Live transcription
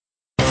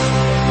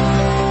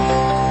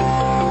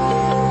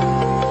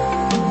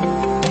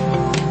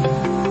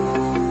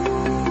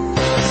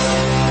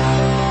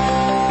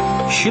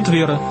Щит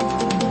веры.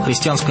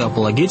 Христианская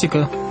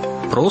апологетика.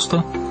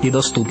 Просто и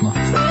доступно.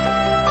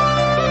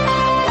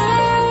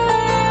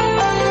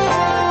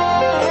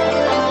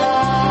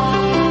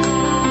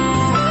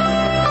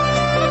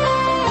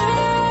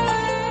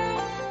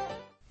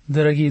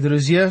 Дорогие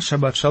друзья,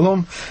 шаббат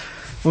шалом.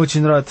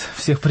 Очень рад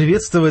всех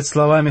приветствовать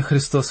словами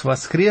 «Христос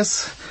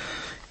воскрес».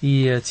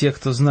 И те,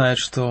 кто знает,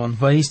 что Он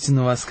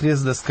воистину воскрес,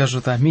 да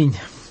скажут аминь.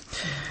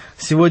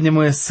 Сегодня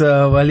мы с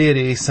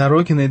Валерией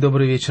Сорокиной.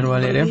 Добрый вечер,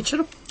 Валерия. Добрый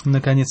вечер.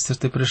 Наконец-то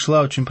ты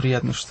пришла. Очень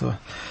приятно, что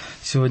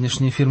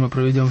сегодняшний эфир мы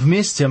проведем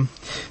вместе.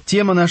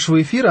 Тема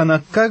нашего эфира,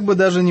 она как бы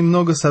даже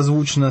немного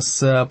созвучна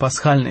с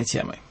пасхальной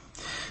темой.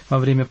 Во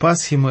время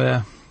Пасхи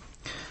мы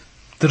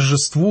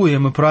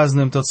торжествуем и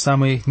празднуем тот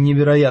самый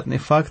невероятный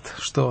факт,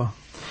 что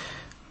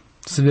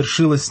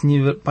совершилась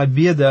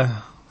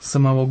победа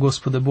самого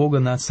Господа Бога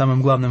над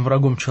самым главным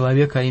врагом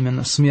человека, а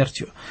именно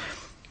смертью.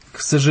 К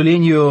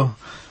сожалению,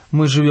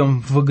 мы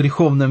живем в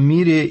греховном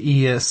мире,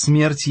 и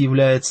смерть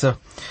является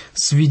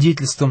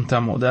свидетельством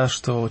тому,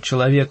 что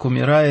человек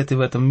умирает, и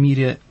в этом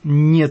мире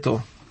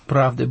нету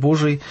правды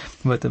Божией,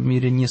 в этом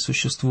мире не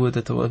существует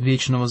этого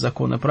вечного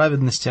закона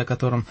праведности, о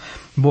котором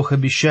Бог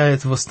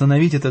обещает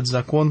восстановить этот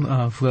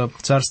закон в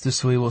царстве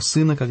своего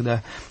Сына,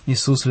 когда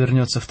Иисус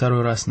вернется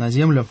второй раз на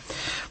землю.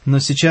 Но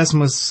сейчас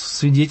мы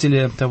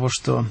свидетели того,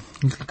 что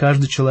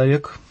каждый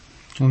человек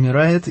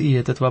умирает, и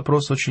этот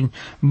вопрос очень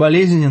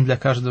болезненен для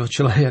каждого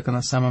человека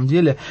на самом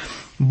деле.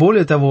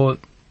 Более того,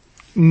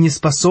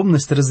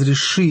 неспособность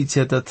разрешить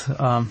этот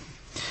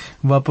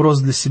вопрос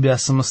для себя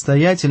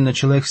самостоятельно,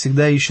 человек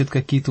всегда ищет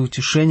какие-то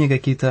утешения,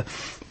 какие-то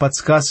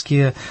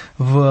подсказки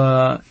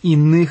в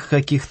иных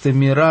каких-то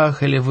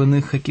мирах или в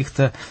иных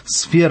каких-то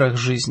сферах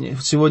жизни.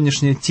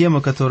 Сегодняшняя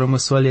тема, которую мы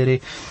с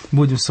Валерией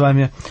будем с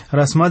вами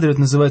рассматривать,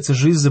 называется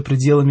 «Жизнь за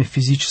пределами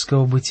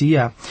физического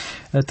бытия».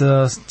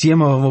 Эта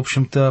тема, в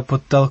общем-то,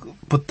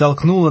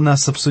 подтолкнула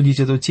нас обсудить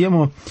эту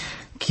тему.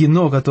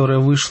 Кино, которое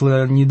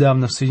вышло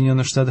недавно в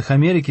Соединенных Штатах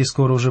Америки,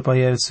 скоро уже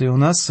появится и у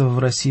нас, в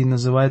России,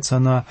 называется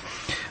она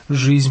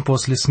 «Жизнь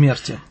после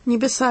смерти».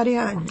 «Небеса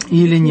реальны».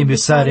 Или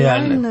 «Небеса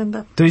реальны».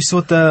 Да. То есть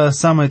вот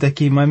самые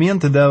такие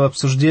моменты,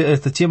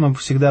 эта тема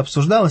всегда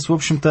обсуждалась, в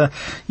общем-то,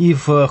 и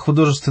в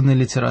художественной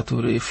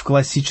литературе, и в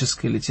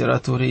классической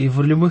литературе, и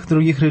в любых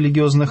других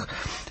религиозных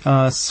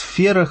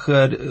сферах.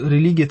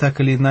 Религия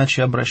так или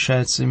иначе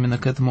обращается именно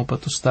к этому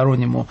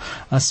потустороннему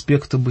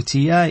аспекту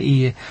бытия,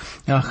 и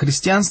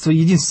христианство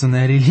 —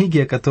 единственная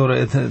религия,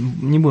 которая,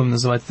 не будем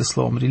называть это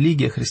словом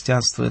религия,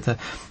 христианство — это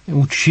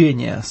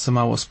учение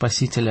самого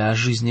Спасителя о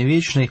жизни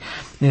вечной,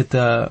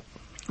 это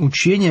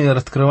учение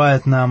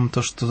открывает нам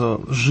то,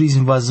 что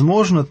жизнь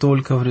возможна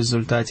только в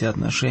результате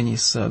отношений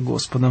с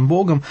Господом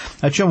Богом,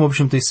 о чем, в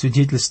общем-то, и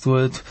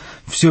свидетельствует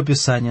все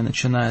Писание,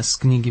 начиная с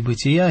книги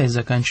 «Бытия» и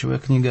заканчивая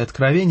книгой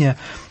 «Откровения».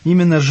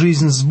 Именно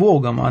жизнь с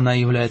Богом, она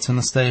является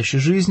настоящей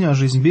жизнью, а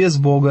жизнь без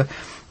Бога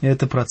 —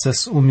 это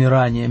процесс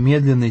умирания,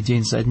 медленный,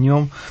 день за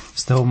днем,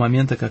 с того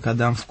момента, как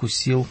Адам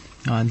вкусил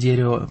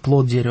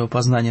плод дерева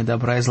познания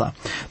добра и зла.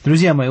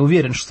 Друзья мои,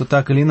 уверен, что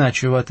так или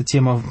иначе эта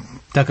тема,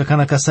 так как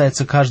она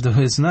касается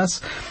каждого из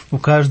нас, у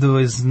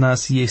каждого из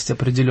нас есть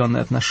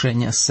определенные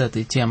отношения с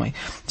этой темой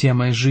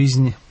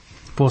жизни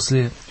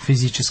после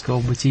физического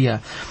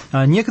бытия.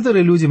 А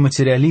некоторые люди,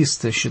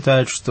 материалисты,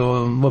 считают,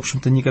 что, в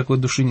общем-то, никакой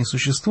души не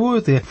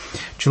существует, и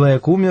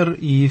человек умер,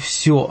 и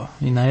все,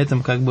 и на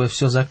этом как бы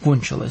все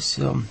закончилось.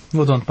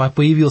 Вот он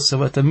появился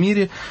в этом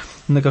мире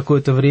на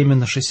какое-то время,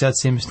 на 60,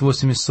 70,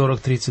 80, 40,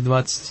 30,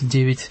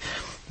 29,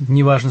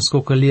 неважно,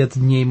 сколько лет,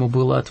 дней ему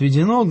было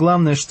отведено,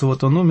 главное, что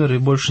вот он умер, и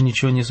больше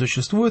ничего не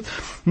существует.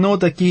 Но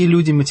такие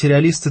люди,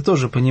 материалисты,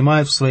 тоже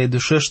понимают в своей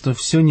душе, что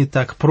все не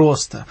так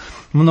просто.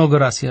 Много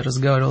раз я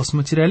разговаривал с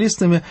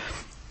материалистами,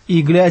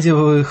 и,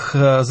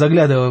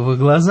 заглядывая в их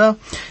глаза,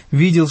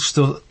 видел,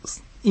 что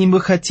им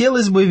бы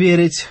хотелось бы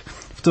верить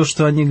в то,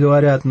 что они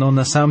говорят, но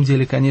на самом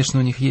деле,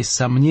 конечно, у них есть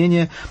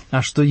сомнения,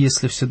 а что,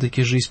 если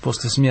все-таки жизнь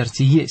после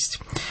смерти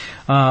есть?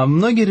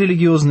 Многие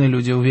религиозные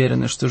люди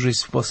уверены, что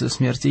жизнь после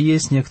смерти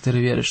есть,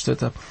 некоторые верят, что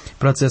это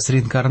процесс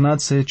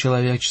реинкарнации,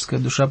 человеческая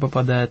душа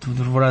попадает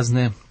в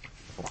разные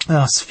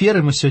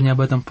сферы, мы сегодня об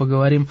этом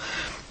поговорим.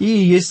 И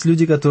есть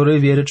люди, которые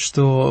верят,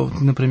 что,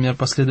 например,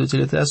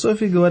 последователи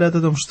теософии говорят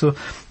о том, что,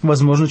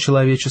 возможно,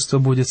 человечество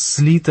будет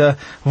слито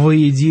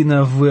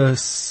воедино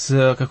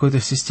с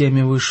какой-то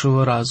системе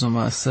высшего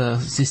разума,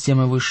 с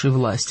системой высшей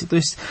власти. То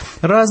есть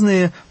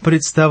разные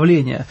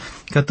представления,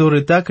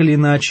 которые так или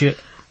иначе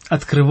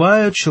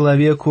открывают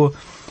человеку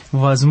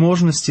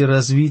возможности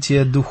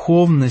развития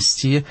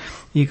духовности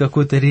и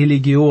какой-то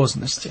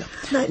религиозности.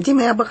 Да,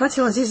 Дима, я бы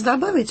хотела здесь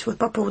добавить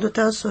по поводу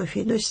теософии.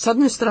 То есть, с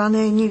одной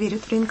стороны, они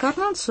верят в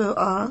реинкарнацию,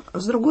 а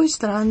с другой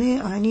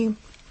стороны, они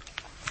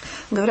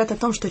говорят о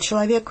том, что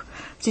человек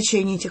в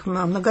течение этих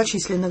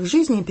многочисленных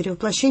жизней,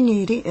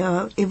 перевоплощений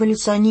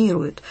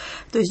эволюционирует.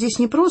 То есть здесь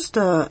не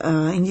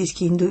просто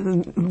индийские,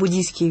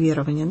 буддийские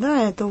верования,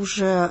 да, это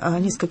уже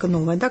несколько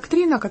новая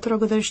доктрина, которая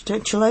говорит, что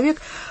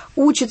человек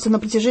учится на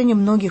протяжении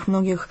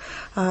многих-многих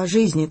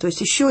жизней. То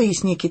есть еще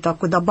есть некий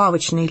такой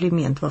добавочный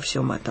элемент во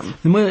всем этом.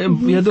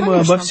 Я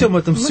думаю, обо всем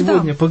этом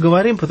сегодня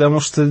поговорим, потому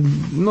что,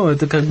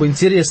 это как бы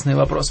интересный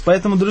вопрос.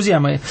 Поэтому, друзья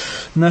мои,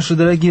 наши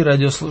дорогие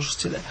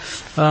радиослушатели,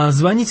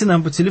 звоните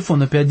нам по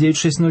телефону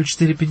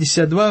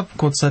 596-04-52,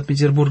 код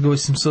Санкт-Петербурга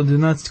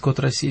 812, код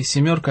России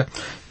 7.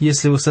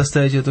 Если вы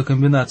составите эту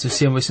комбинацию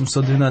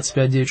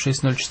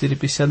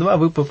 7-812-596-04-52,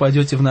 вы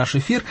попадете в наш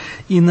эфир,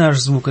 и наш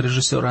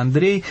звукорежиссер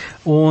Андрей,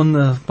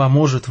 он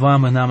поможет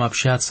вам и нам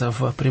общаться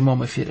в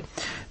прямом эфире.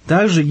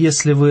 Также,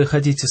 если вы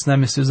хотите с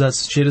нами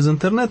связаться через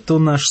интернет, то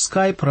наш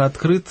скайп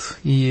открыт,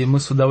 и мы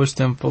с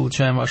удовольствием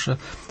получаем ваши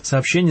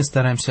сообщения,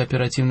 стараемся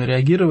оперативно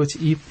реагировать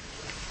и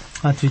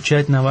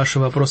отвечать на ваши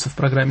вопросы в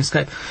программе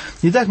Skype.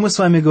 Итак, мы с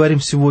вами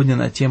говорим сегодня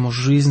на тему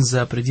 «Жизнь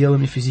за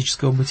пределами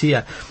физического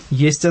бытия».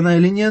 Есть она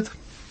или нет?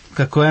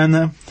 Какая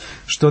она?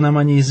 Что нам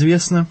о ней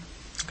известно?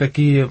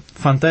 Какие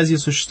фантазии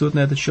существуют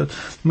на этот счет?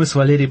 Мы с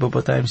Валерией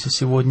попытаемся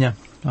сегодня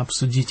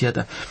обсудить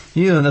это.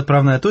 И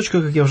отправная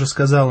точка, как я уже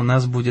сказал, у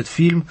нас будет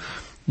фильм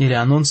или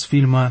анонс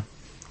фильма,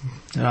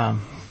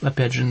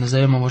 опять же,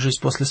 назовем его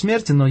 «Жизнь после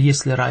смерти», но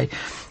есть ли рай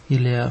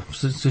или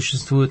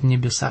существуют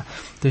небеса.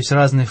 То есть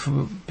разные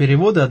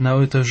переводы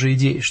одной и той же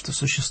идеи, что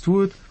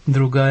существует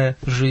другая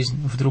жизнь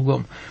в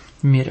другом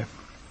мире.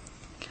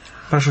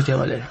 Прошу тебя,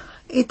 Валерия.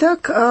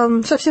 Итак,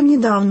 совсем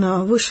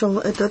недавно вышел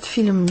этот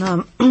фильм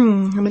на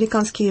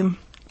американские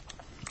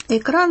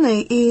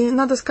экраны, и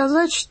надо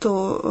сказать,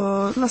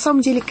 что на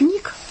самом деле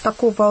книг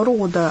такого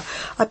рода,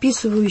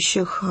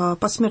 описывающих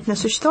посмертное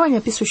существование,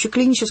 описывающих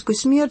клиническую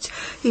смерть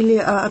или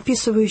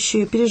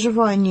описывающие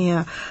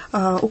переживания,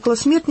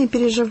 околосмертные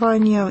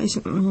переживания,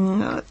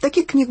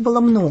 таких книг было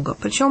много.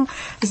 Причем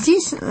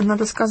здесь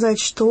надо сказать,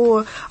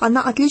 что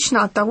она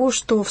отлична от того,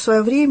 что в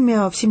свое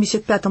время, в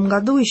 1975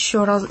 году,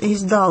 еще раз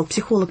издал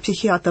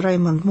психолог-психиатр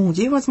Реймонд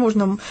Муди.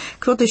 Возможно,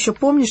 кто-то еще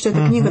помнит, что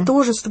эта книга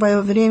тоже в свое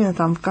время,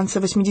 там, в конце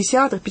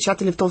 80-х,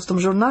 печатали в толстом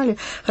журнале,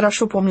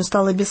 хорошо помню,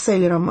 стала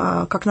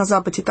бестселлером как на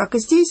Западе, так и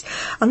здесь.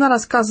 Она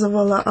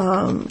рассказывала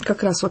о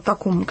как раз вот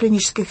таком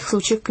клинических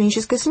случаях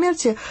клинической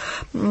смерти,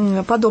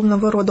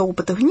 подобного рода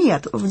опытах.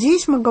 Нет,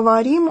 здесь мы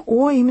говорим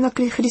о именно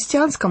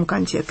христианском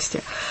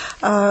контексте.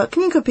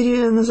 Книга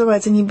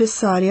называется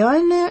 «Небеса,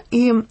 реальны»,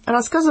 и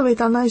рассказывает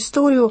она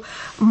историю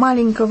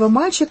маленького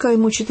мальчика,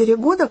 ему 4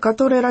 года,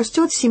 который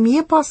растет в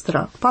семье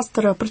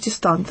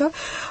пастора-протестанта.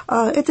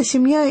 Это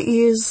семья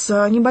из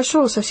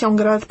небольшого совсем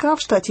городка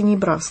в штате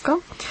Небраска.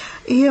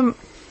 И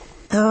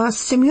с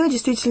семьей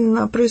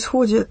действительно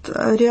происходит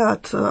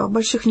ряд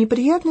больших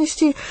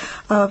неприятностей.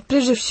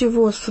 Прежде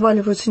всего,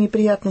 сваливаются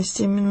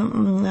неприятности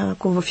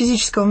такого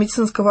физического,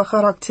 медицинского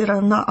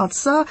характера на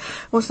отца.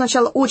 Он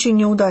сначала очень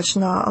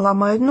неудачно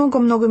ломает ногу,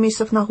 много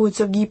месяцев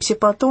находится в гипсе,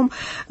 потом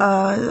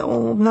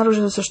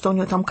обнаруживается, что у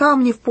него там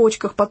камни в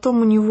почках,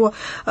 потом у него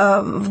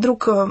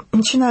вдруг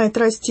начинает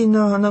расти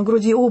на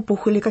груди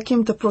опухоль, и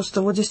каким-то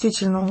просто, вот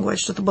действительно, он говорит,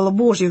 что это было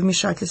Божье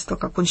вмешательство,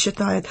 как он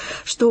считает,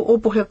 что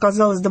опухоль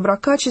оказалась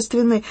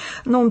доброкачественной.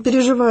 Но он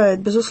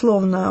переживает,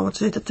 безусловно,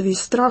 вот этот весь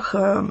страх,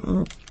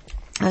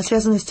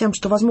 связанный с тем,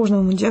 что, возможно,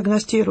 ему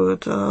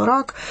диагностируют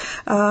рак.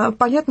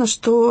 Понятно,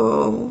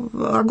 что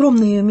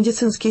огромные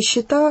медицинские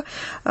счета,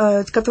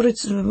 которые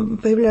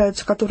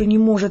появляются, которые не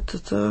может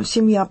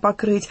семья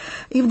покрыть.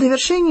 И в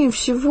довершении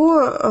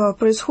всего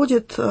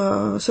происходит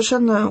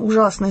совершенно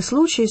ужасный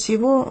случай с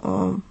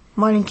его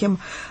маленьким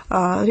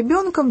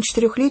ребенком,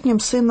 4-летним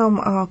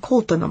сыном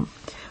Колтоном.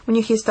 У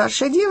них есть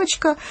старшая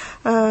девочка,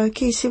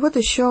 Кейси, вот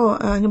еще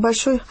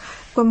небольшой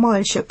такой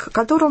мальчик,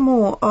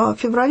 которому в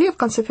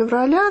конце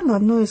февраля, на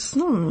одной из,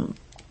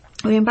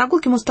 время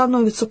прогулки ему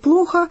становится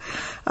плохо,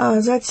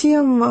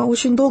 затем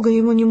очень долго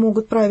ему не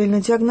могут правильно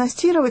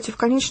диагностировать, и в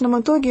конечном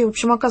итоге, в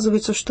общем,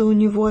 оказывается, что у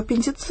него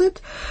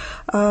аппендицит,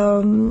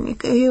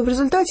 и в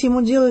результате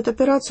ему делают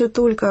операцию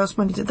только,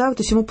 смотрите, да,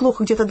 то есть ему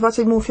плохо где-то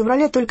 27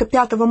 февраля, только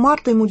 5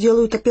 марта ему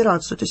делают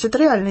операцию, то есть это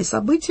реальные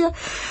события,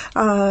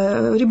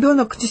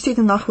 ребенок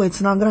действительно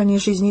находится на грани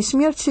жизни и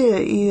смерти,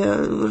 и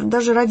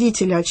даже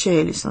родители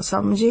отчаялись на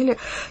самом деле,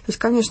 то есть,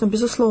 конечно,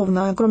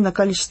 безусловно, огромное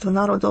количество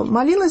народа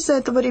молилось за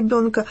этого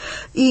ребенка,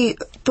 и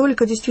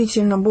только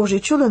действительно Божье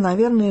чудо,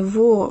 наверное,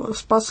 его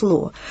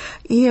спасло.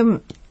 И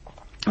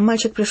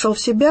мальчик пришел в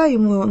себя,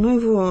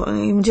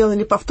 ему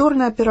делали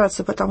повторную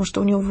операцию, потому что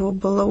у него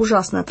было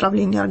ужасное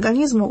отравление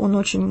организма, он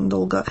очень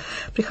долго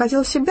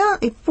приходил в себя,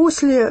 и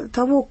после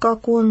того,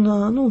 как он,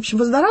 в общем,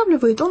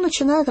 выздоравливает, он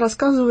начинает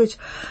рассказывать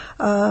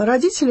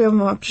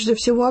родителям, прежде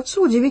всего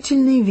отцу,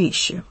 удивительные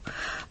вещи.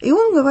 И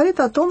он говорит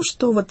о том,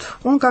 что вот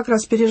он как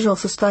раз пережил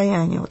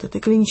состояние вот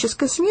этой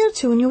клинической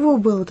смерти, у него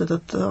был вот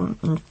этот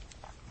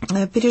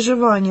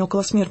переживания,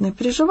 околосмертные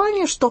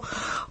переживания, что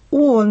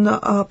он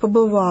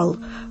побывал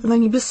на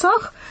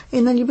небесах,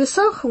 и на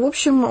небесах, в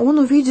общем, он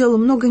увидел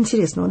много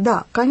интересного.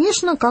 Да,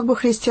 конечно, как бы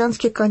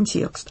христианский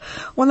контекст.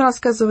 Он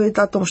рассказывает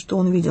о том, что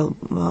он видел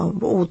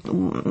у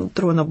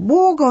трона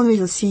Бога, он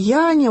видел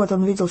сияние, вот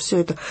он видел всю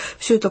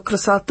эту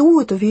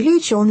красоту, это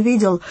величие, он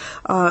видел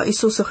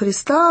Иисуса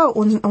Христа,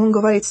 он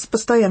говорит,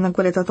 постоянно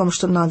говорит о том,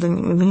 что надо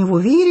в Него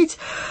верить,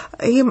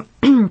 и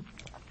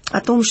о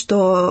том,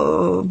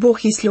 что Бог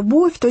есть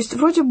любовь. То есть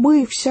вроде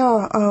бы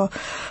вся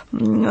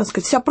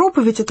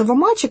проповедь этого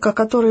мальчика,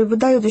 который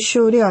выдает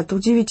еще ряд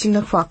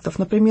удивительных фактов.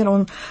 Например,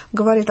 он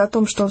говорит о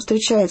том, что он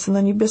встречается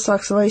на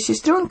небесах своей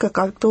сестренкой,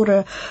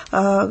 которая,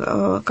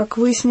 как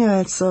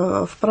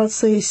выясняется, в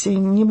процессе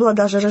не была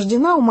даже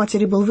рождена, у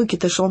матери был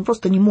выкидыш, он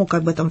просто не мог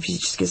об этом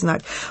физически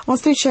знать. Он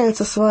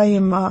встречается со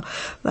своим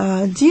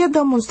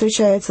дедом, он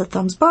встречается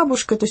там с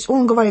бабушкой, то есть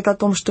он говорит о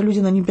том, что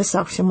люди на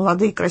небесах все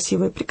молодые,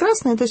 красивые,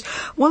 прекрасные, то есть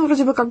он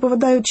вроде бы как бы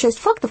выдает часть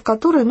фактов,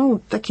 которые,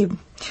 такие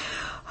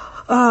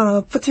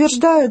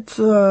подтверждают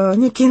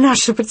некие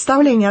наши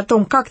представления о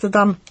том, как это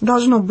там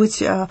должно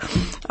быть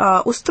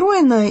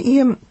устроено,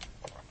 и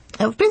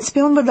в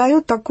принципе, он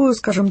выдает такую,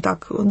 скажем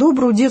так,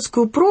 добрую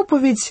детскую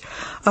проповедь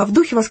в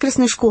духе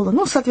воскресной школы,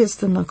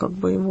 соответственно, как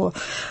бы его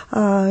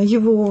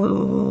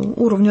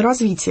уровню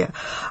развития.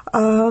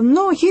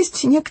 Но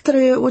есть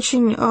некоторые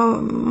очень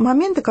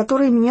моменты,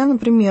 которые меня,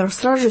 например,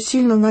 сразу же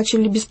сильно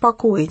начали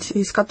беспокоить,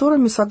 и с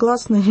которыми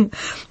согласны,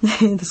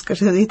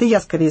 это я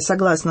скорее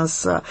согласна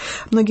с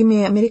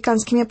многими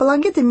американскими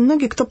апологетами,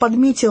 многие, кто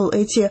подметил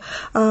эти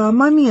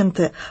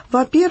моменты.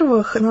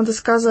 Во-первых, надо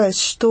сказать,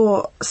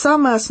 что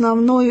самая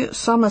основная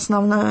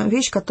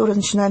вещь, которая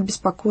начинает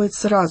беспокоить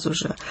сразу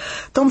же,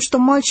 в том, что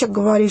мальчик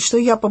говорит, что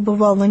я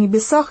побывал на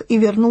небесах и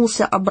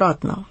вернулся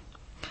обратно.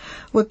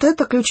 Вот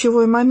это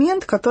ключевой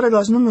момент, который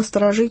должно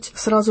насторожить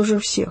сразу же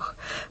всех.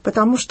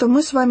 Потому что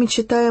мы с вами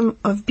читаем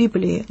в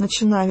Библии,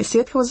 начиная с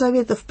Ветхого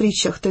Завета, в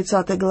притчах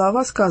 30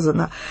 глава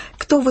сказано,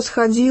 кто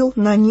восходил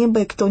на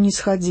небо и кто не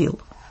сходил.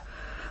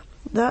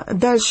 Да?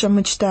 Дальше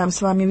мы читаем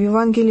с вами в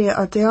Евангелии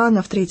от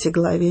Иоанна в 3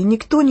 главе.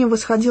 «Никто не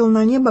восходил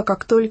на небо,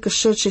 как только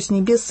сшедший с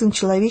небес Сын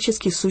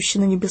Человеческий,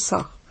 сущий на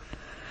небесах».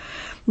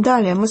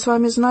 Далее мы с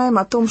вами знаем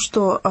о том,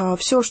 что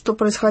все, что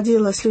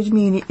происходило с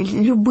людьми,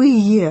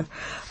 любые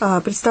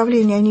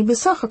представления о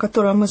небесах, о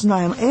которых мы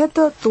знаем,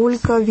 это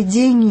только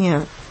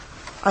видение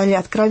или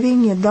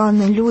откровение,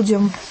 данное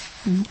людям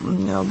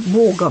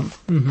Богом.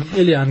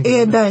 Или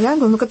ангелом. Да, или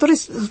ангелом, но которые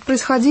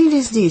происходили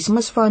здесь.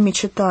 Мы с вами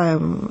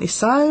читаем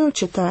Исаию,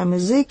 читаем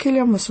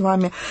Иезекииля, мы с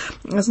вами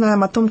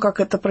знаем о том, как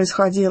это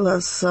происходило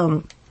с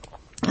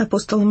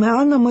апостолом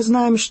Иоанном. Мы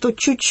знаем, что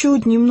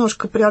чуть-чуть,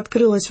 немножко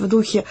приоткрылось в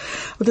духе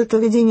вот это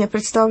видение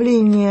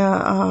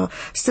представления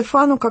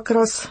Стефану как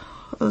раз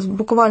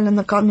буквально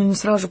накануне,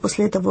 сразу же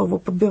после этого его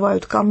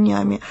подбивают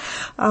камнями.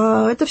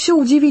 Это все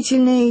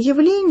удивительные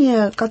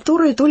явления,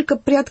 которые только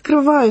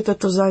приоткрывают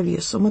эту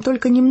завесу. Мы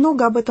только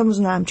немного об этом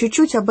знаем.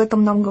 Чуть-чуть об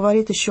этом нам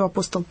говорит еще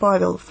апостол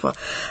Павел в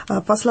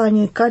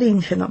послании к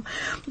Коринфянам.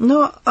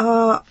 Но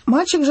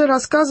мальчик же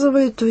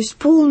рассказывает, то есть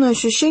полное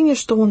ощущение,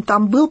 что он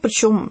там был,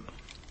 причем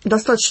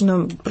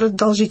достаточно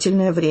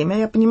продолжительное время.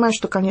 Я понимаю,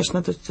 что, конечно,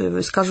 это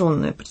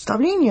искаженное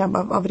представление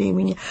о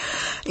времени.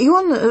 И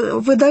он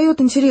выдает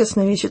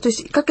интересные вещи. То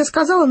есть, как я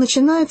сказала,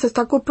 начинается с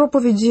такой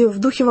проповеди в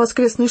духе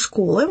воскресной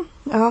школы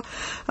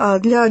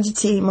для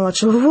детей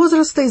младшего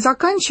возраста и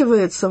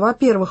заканчивается,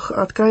 во-первых,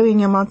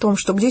 откровением о том,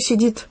 что где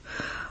сидит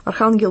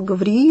архангел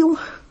Гавриил.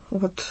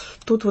 Вот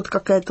тут вот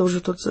какая-то уже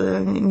тут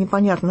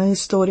непонятная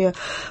история.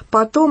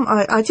 Потом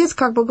отец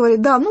как бы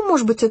говорит, да,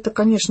 может быть, это,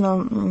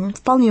 конечно,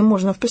 вполне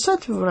можно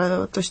вписать,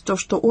 то есть то,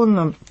 что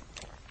он...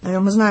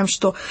 Мы знаем,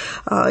 что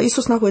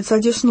Иисус находится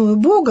одесную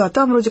Бога, а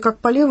там вроде как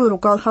по левой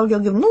руке архангел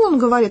Гавриил. Он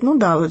говорит,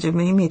 да, вроде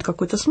имеет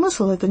какой-то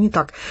смысл, это не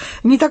так.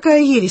 Не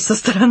такая ересь со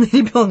стороны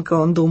ребенка,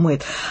 он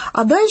думает.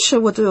 А дальше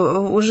вот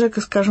уже,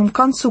 скажем, к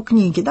концу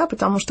книги, да,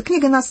 потому что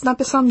книга на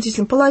самом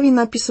деле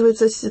половина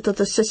описывается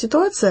эта вся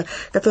ситуация,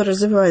 которая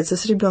развивается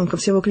с ребенком,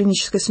 с его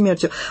клинической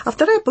смертью, а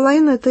вторая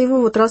половина это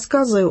его вот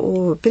рассказы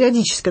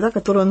периодически, да,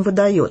 которые он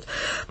выдает.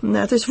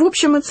 То есть в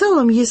общем и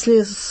целом,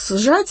 если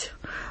сжать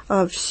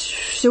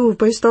все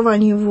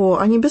повествование его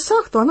о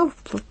небесах, то оно,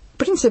 в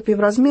принципе, в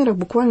размерах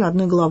буквально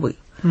одной главы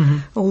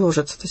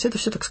уложится. То есть это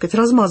все, так сказать,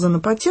 размазано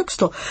по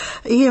тексту.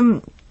 И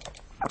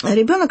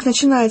ребенок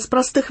начинает с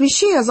простых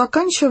вещей, а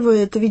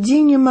заканчивает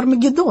видением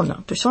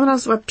Армагеддона. То есть он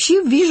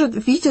вообще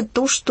видит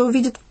то, что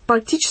видит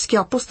практически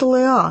апостол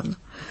Иоанн.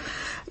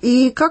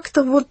 И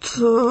как-то вот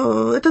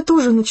это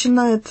тоже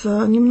начинает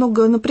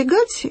немного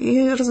напрягать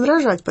и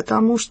раздражать,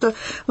 потому что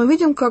мы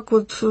видим, как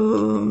вот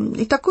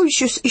и такое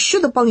еще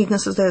дополнительно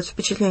создается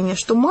впечатление,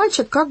 что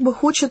мальчик как бы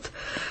хочет,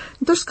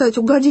 не то сказать,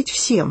 угодить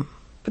всем.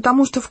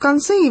 Потому что в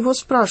конце его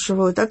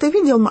спрашивают, а ты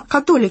видел,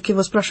 католик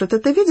его спрашивает, а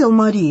ты видел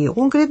Марию?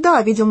 Он говорит,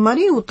 да, видел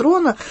Марию у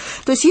трона.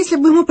 То есть если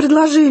бы ему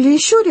предложили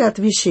еще ряд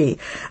вещей,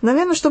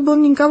 наверное, чтобы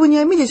он никого не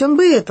обидеть, он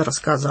бы это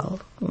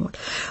рассказал. Вот.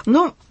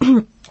 Но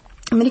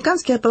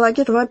Американские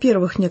апологеты,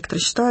 во-первых,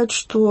 некоторые считают,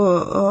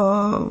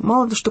 что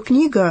мало того, что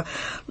книга,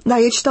 да,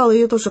 я читала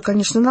ее тоже,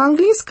 конечно, на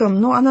английском,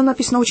 но она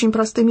написана очень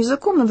простым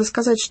языком. Надо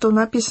сказать, что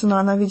написана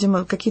она,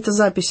 видимо, какие-то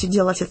записи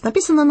делал отец.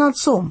 Написана она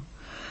отцом,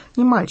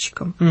 не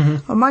мальчиком.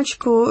 А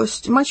мальчик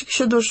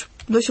еще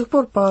до сих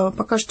пор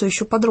пока что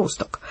еще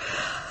подросток.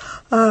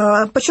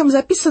 Причем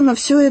записано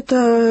все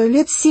это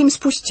лет 7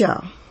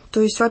 спустя.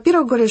 То есть,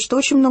 во-первых, говорят, что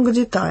очень много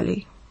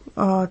деталей,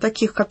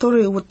 таких,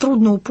 которые вот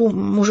трудно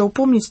уже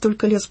упомнить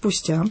столько лет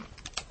спустя,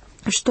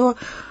 что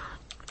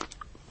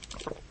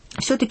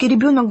все-таки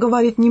ребенок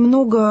говорит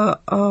немного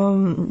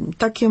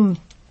таким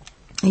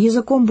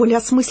языком более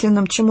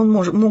осмысленным, чем он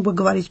мог бы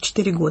говорить в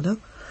 4 года.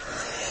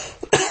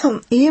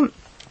 И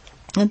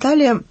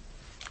далее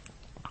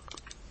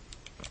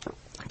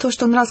то,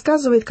 что он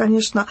рассказывает,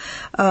 конечно,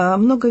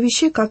 много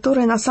вещей,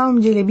 которые на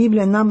самом деле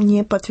Библия нам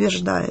не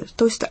подтверждает.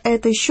 То есть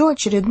это еще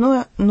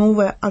очередное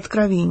новое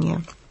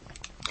откровение,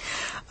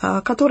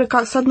 которое,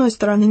 с одной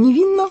стороны,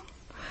 невинно,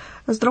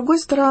 с другой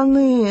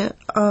стороны,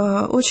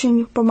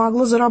 очень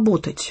помогло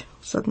заработать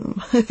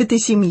этой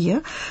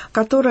семье,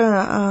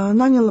 которая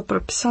наняла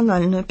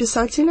профессионального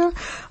писателя,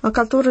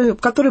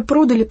 которые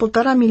продали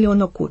 1,5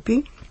 миллиона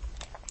копий.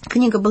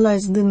 Книга была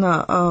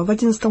издана в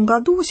 2011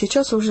 году,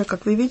 сейчас уже,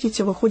 как вы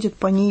видите, выходит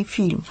по ней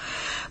фильм.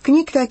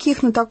 Книг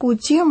таких на такую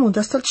тему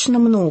достаточно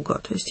много.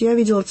 То есть я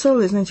видела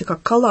целый, знаете,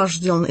 как коллаж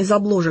сделан из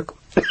обложек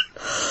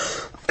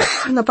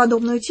на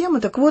подобную тему.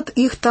 Так вот,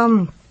 их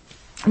там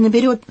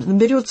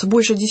наберется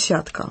больше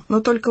 10. Но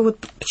только вот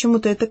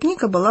почему-то эта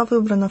книга была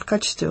выбрана в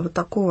качестве вот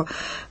такого,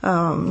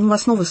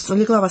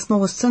 легла в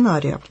основу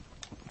сценария.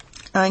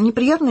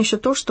 Неприятно еще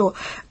то, что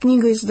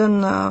книга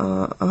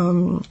издана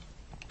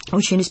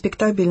очень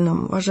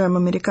респектабельным, уважаемым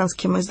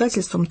американским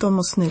издательством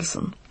Томас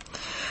Нельсон.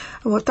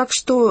 Вот, так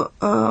что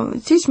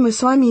здесь мы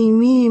с вами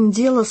имеем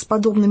дело с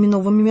подобными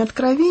новыми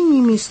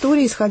откровениями,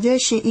 истории,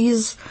 исходящей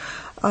из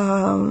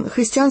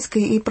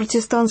христианской и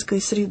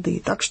протестантской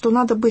среды. Так что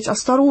надо быть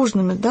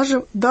осторожными,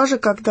 даже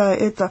когда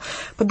это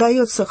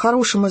подается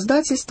хорошим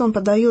издательством,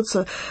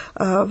 подается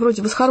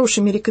вроде бы с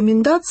хорошими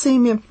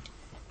рекомендациями.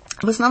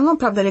 В основном,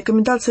 правда,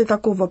 рекомендации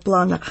такого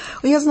плана.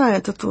 Я знаю,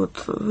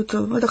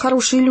 это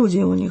хорошие люди,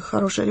 у них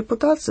хорошая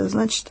репутация,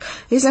 значит,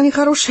 если они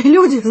хорошие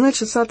люди,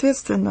 значит,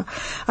 соответственно,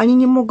 они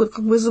не могут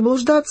как бы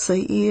заблуждаться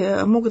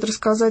и могут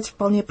рассказать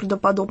вполне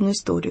правдоподобные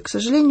истории. К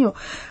сожалению,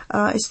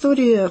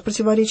 история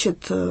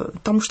противоречит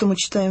тому, что мы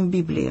читаем в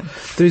Библии.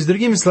 То есть,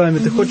 другими словами,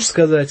 ты хочешь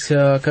сказать,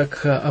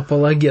 как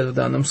апологет в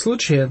данном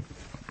случае,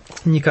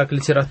 не как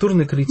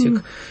литературный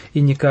критик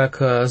и не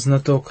как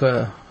знаток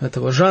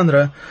этого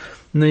жанра,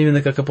 но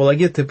именно как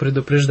апологет ты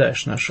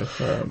предупреждаешь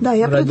наших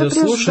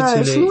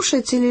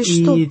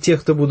радиослушателей и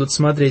тех, кто будут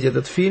смотреть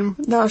этот фильм.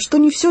 Да, что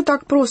не все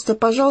так просто.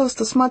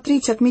 Пожалуйста,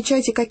 смотрите,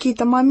 отмечайте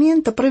какие-то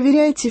моменты,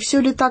 проверяйте,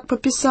 все ли так по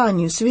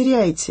Писанию,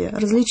 сверяйте,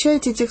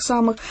 различайте этих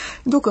самых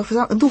духов.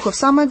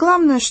 Самое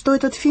главное, что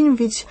этот фильм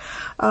ведь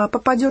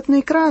попадет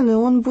на экран, и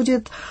он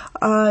будет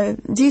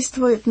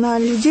действовать на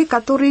людей,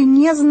 которые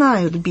не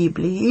знают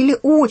Библии или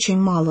очень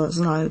мало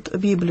знают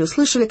Библию,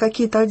 слышали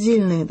какие-то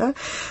отдельные, да,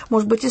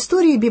 может быть,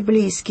 истории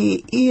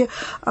библейские, и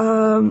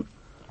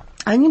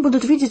они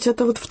будут видеть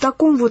это вот в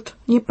таком вот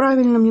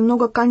неправильном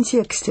немного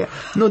контексте.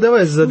 Ну,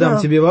 давай задам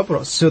тебе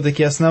вопрос.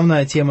 Все-таки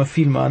основная тема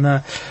фильма,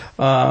 она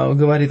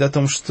говорит о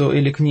том, что,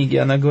 или книги,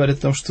 она говорит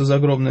о том, что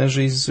загробная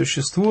жизнь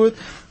существует,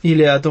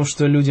 или о том,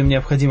 что людям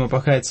необходимо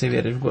покаяться и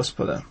верить в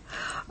Господа?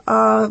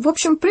 В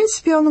общем, в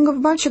принципе,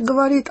 мальчик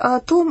говорит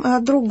о том и о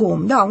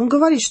другом. Да, он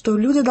говорит, что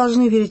люди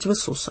должны верить в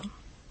Иисуса.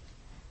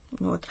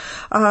 Вот.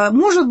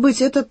 Может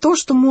быть, это то,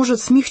 что может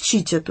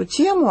смягчить эту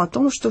тему, о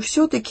том, что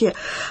все-таки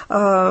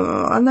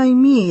книга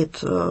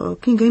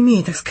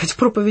имеет, так сказать,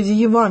 проповеди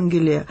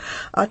Евангелия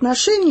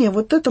отношение.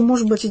 Вот это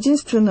может быть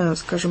единственный,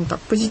 скажем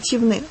так,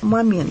 позитивный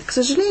момент. К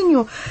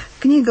сожалению,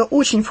 книга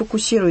очень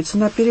фокусируется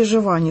на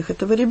переживаниях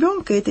этого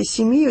ребенка, этой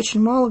семьи,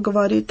 очень мало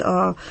говорит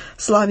о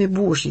славе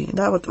Божьей.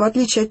 Да? Вот в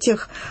отличие от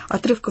тех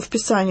отрывков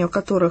Писания, о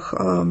которых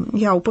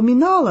я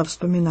упоминала,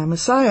 вспоминаем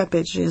Исаия,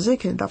 опять же,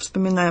 Иезекииль, да,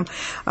 вспоминаем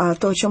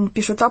то, о чем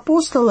пишут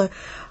апостолы,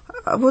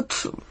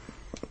 вот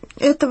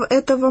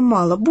этого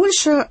мало.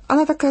 Больше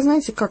она такая,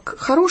 знаете, как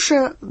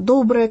хорошая,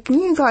 добрая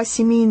книга о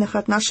семейных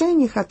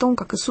отношениях, о том,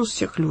 как Иисус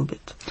всех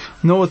любит.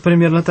 Ну вот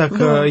примерно так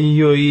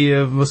ее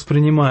и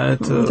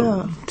воспринимают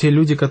те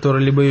люди,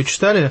 которые либо ее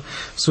читали,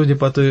 судя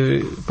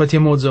по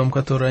тем отзывам,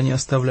 которые они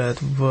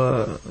оставляют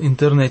в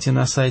интернете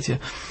на сайте,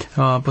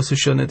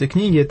 посвященной этой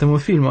книге, этому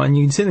фильму.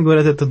 Они действительно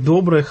говорят, это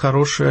доброе,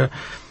 хорошее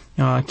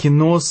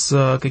кино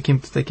с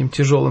каким-то таким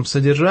тяжелым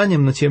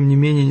содержанием, но тем не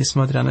менее,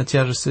 несмотря на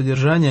тяжесть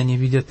содержания, они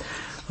видят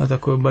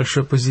такой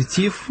большой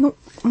позитив. Ну,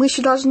 мы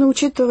еще должны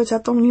учитывать о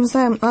том, не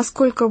знаем,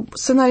 насколько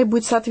сценарий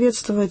будет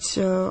соответствовать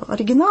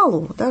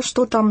оригиналу, да,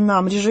 что там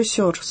нам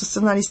режиссер со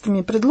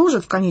сценаристами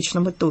предложит в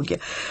конечном итоге.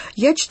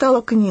 Я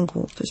читала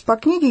книгу. То есть по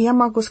книге я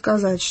могу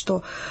сказать,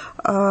 что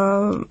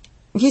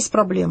есть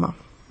проблема.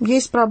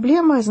 Есть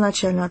проблема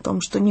изначально о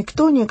том, что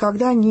никто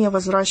никогда не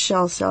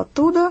возвращался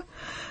оттуда,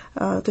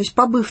 то есть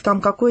побыв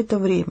там какое-то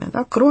время,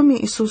 да,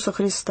 кроме Иисуса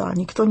Христа,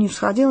 никто не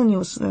сходил,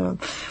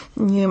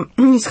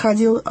 не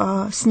сходил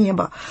с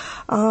неба.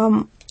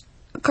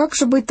 Как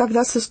же быть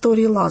тогда с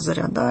историей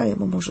Лазаря, да, и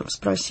мы можем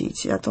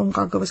спросить о том,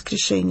 как о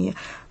воскрешении.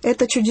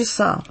 Это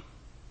чудеса.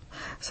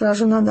 Сразу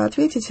же надо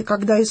ответить,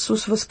 когда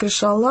Иисус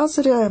воскрешал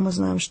Лазаря, мы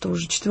знаем, что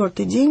уже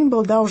 4-й день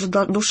был, да, уже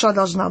душа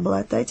должна была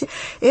отойти,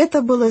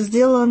 это было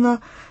сделано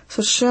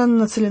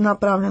совершенно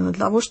целенаправленно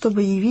для того,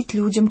 чтобы явить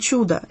людям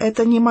чудо.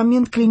 Это не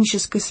момент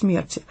клинической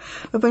смерти.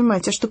 Вы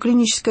понимаете, что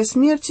клиническая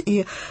смерть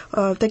и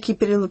такие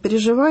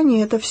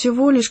переживания – это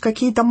всего лишь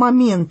какие-то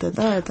моменты.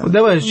 Да, это,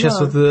 давай сейчас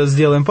вот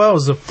сделаем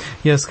паузу.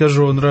 Я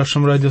скажу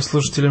нашим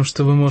радиослушателям,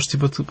 что вы можете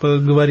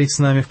поговорить с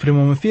нами в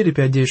прямом эфире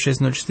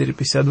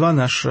 596-04-52,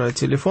 наш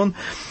телефон.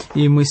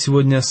 И мы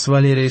сегодня с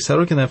Валерией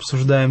Сорокиной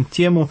обсуждаем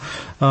тему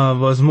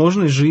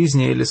возможной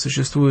жизни или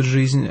существует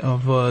жизнь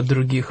в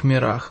других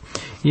мирах.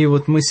 И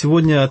вот мы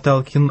сегодня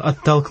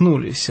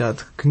оттолкнулись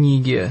от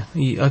книги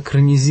и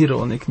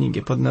экранизированной книги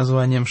под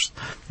названием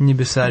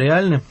 «Небеса,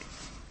 реальны».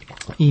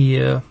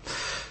 И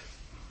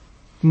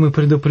мы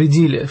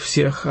предупредили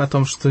всех о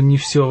том, что не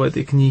все в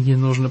этой книге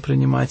нужно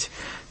принимать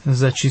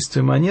за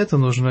чистую монету,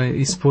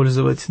 нужно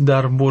использовать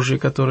дар Божий,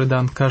 который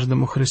дан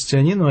каждому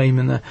христианину, а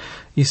именно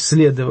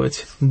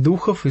исследовать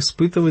духов,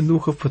 испытывать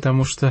духов,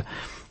 потому что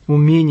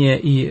умение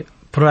и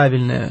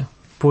правильное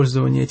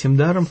пользование этим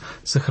даром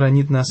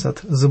сохранит нас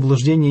от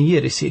заблуждений и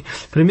ересей.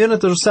 Примерно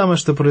то же самое,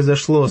 что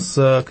произошло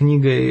с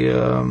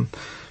книгой,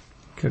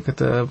 как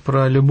это,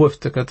 про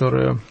любовь-то,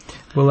 которая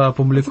была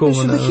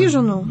опубликована.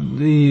 Хижину.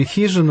 И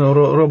хижину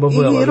Роба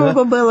Белла. И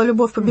Роба Белла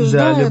 «Любовь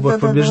побеждает». Да, «Любовь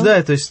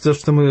побеждает». То есть то,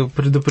 что мы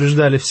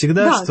предупреждали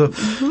всегда,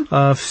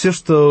 да.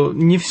 Что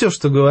не все,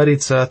 что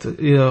говорится от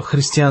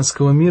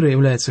христианского мира,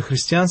 является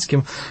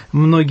христианским.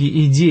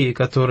 Многие идеи,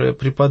 которые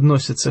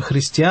преподносятся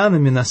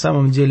христианами, на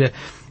самом деле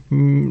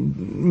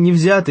не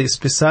взяты из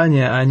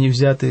Писания, а не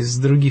взяты из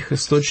других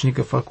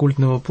источников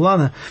оккультного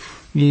плана.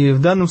 И в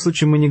данном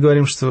случае мы не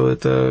говорим, что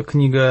эта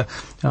книга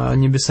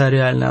 «Небеса,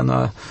 реальны»,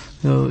 она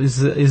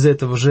из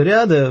этого же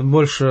ряда,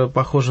 больше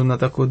похожа на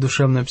такую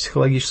душевную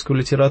психологическую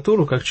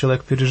литературу, как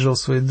человек пережил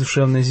свои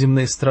душевные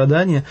земные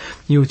страдания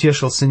и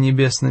утешился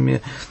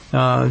небесными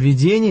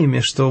видениями,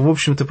 что, в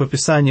общем-то, по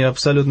Писанию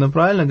абсолютно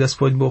правильно,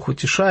 Господь Бог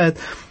утешает,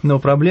 но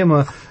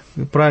проблема...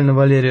 Правильно,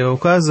 Валерия,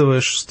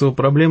 указываешь, что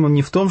проблема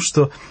не в том,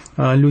 что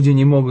люди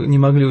не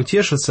могли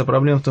утешиться,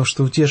 проблема в том,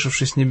 что,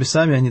 утешившись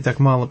небесами, они так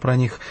мало про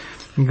них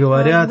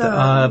говорят,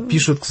 а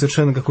пишут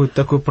совершенно какую-то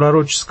такую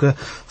пророческое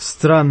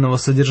странного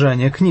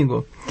содержания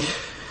книгу.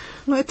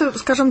 Ну, это,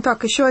 скажем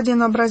так, еще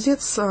один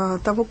образец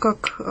того,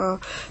 как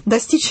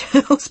достичь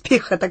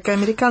успеха, такая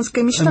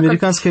американская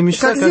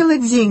мечта, как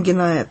сделать деньги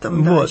на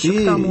этом. Вот, да,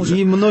 еще к тому же.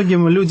 И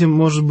многим людям,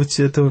 может быть,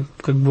 это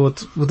как бы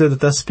вот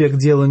этот аспект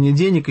делания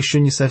денег еще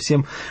не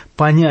совсем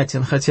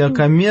понятен, хотя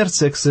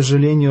коммерция, к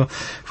сожалению,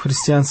 в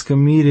христианском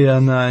мире,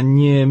 она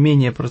не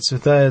менее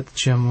процветает,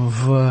 чем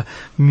в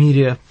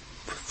мире.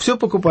 Все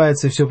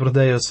покупается и все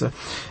продается,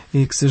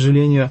 и, к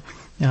сожалению,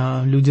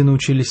 люди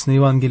научились на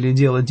Евангелии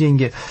делать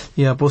деньги,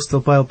 и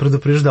апостол Павел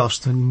предупреждал,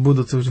 что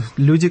будут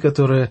люди,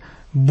 которые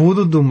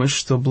будут думать,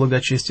 что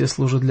благочестие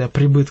служит для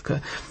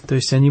прибытка, то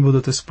есть они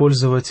будут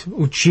использовать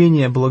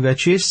учение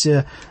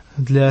благочестия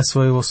для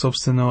своего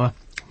собственного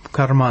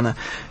кармана.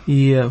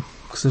 И,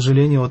 к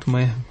сожалению, вот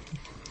мы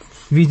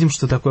видим,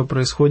 что такое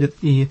происходит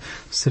и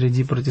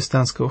среди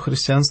протестантского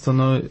христианства,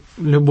 но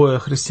любое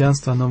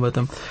христианство, оно в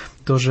этом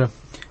тоже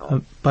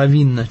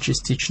повинно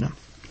частично.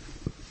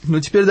 Ну,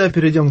 теперь, да,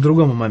 перейдем к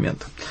другому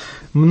моменту.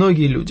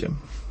 Многие,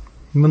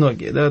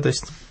 да, то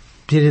есть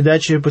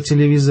передачи по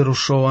телевизору,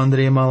 шоу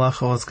Андрея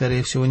Малахова,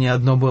 скорее всего, не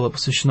одно было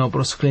посвящено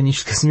вопросу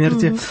клинической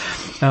смерти.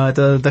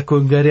 Это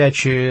такой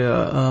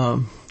горячая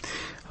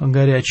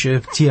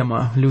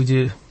тема.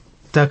 Люди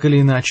так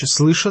или иначе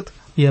слышат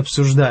и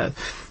обсуждают.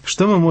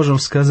 Что мы можем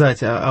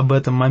сказать об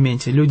этом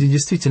моменте? Люди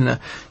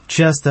действительно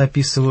часто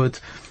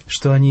описывают,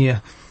 что они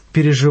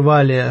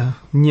переживали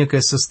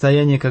некое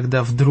состояние,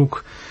 когда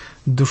вдруг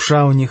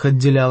душа у них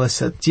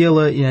отделялась от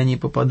тела, и они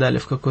попадали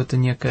в какой-то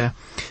некий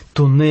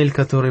туннель,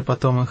 который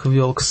потом их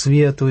вел к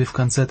свету, и в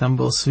конце там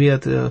был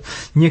свет.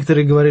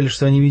 Некоторые говорили,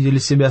 что они видели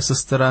себя со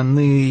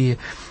стороны и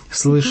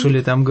слышали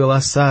там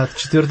голоса.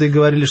 Четвертые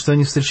говорили, что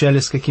они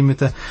встречались с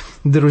какими-то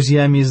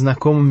друзьями и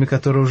знакомыми,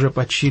 которые уже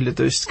почили.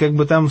 То есть, как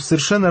бы там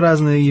совершенно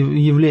разные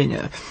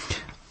явления.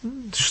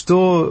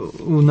 Что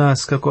у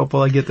нас, как у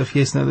апологетов,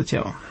 есть на эту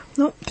тему?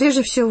 Ну,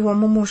 прежде всего,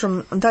 мы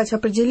можем дать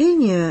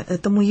определение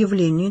этому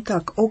явлению.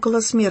 Итак,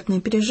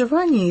 околосмертные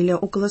переживания или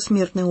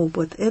околосмертный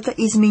опыт – это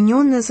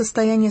измененное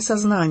состояние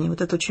сознания,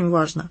 вот это очень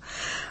важно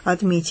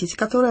отметить,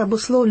 которое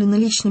обусловлено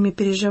личными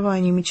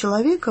переживаниями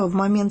человека в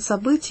момент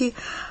событий,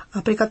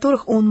 при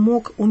которых он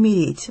мог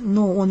умереть.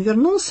 Но он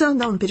вернулся,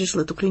 да, он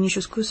пережил эту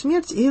клиническую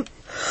смерть и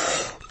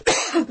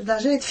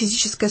продолжает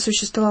физическое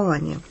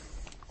существование.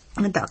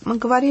 Так, мы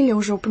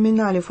уже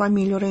упоминали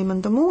фамилию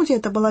Реймонда Моуди.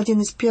 Это был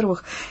один из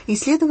первых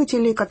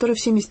исследователей, который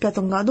в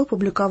 1975 году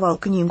публиковал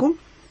книгу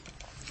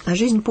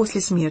жизнь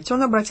после смерти.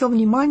 Он обратил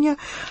внимание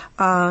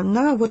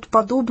на вот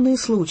подобные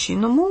случаи.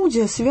 Но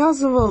Моуди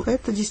связывал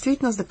это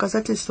действительно с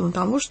доказательством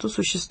того, что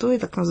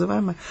существует так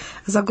называемая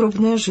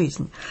загробная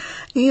жизнь.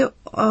 И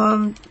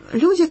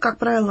люди, как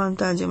правило,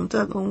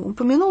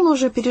 упомянул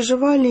уже,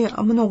 переживали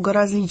много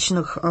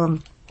различных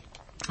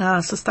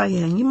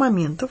состояний,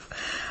 моментов.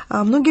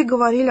 Многие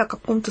говорили о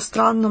каком-то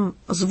странном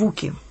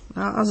звуке,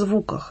 о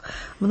звуках.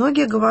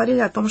 Многие говорили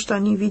о том, что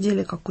они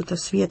видели какой-то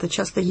свет,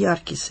 часто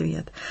яркий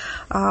свет.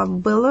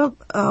 Было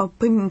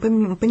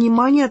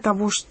понимание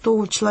того,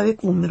 что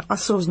человек умер,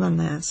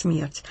 осознанная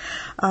смерть.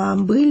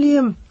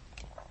 Были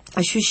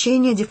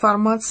ощущения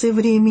деформации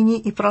времени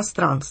и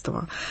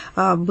пространства.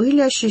 Были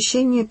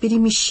ощущения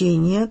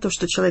перемещения, то,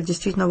 что человек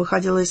действительно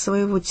выходил из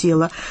своего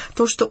тела,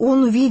 то, что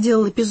он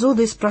видел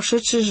эпизоды из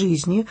прошедшей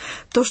жизни,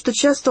 то, что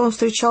часто он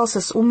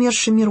встречался с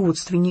умершими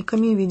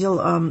родственниками,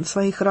 видел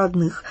своих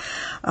родных,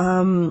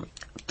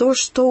 то,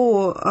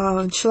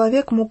 что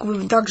человек мог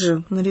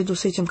также, наряду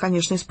с этим,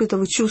 конечно,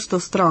 испытывать чувство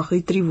страха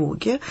и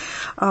тревоги.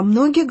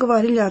 Многие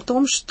говорили о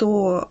том,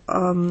 что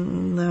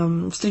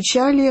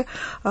встречали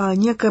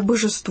некое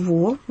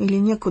божество или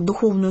некую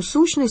духовную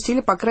сущность,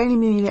 или, по крайней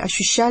мере,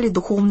 ощущали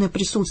духовное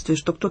присутствие,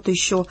 что кто-то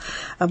еще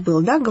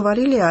был. Да?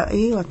 Говорили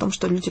и о том,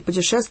 что люди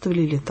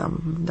путешествовали или там,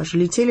 даже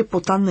летели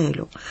по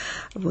тоннелю.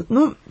 Вот.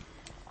 Ну,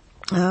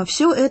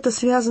 все это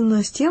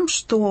связано с тем,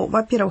 что,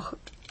 во-первых,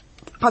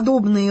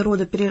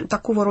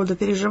 такого рода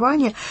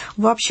переживания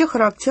вообще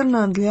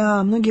характерно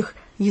для многих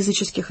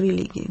языческих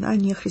религий, да,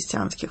 не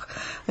христианских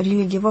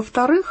религий.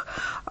 Во-вторых,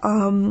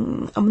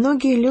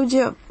 многие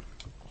люди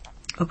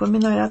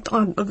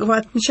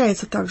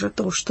отмечается также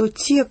то, что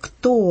те,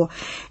 кто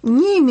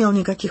не имел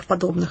никаких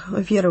подобных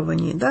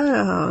верований,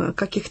 да,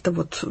 каких-то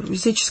вот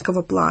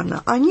языческого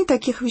плана, они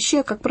таких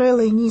вещей, как правило,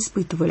 и не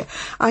испытывали.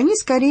 Они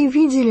скорее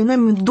видели,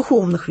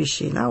 духовных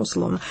вещей, да,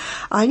 условно,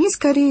 они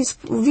скорее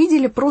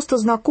видели просто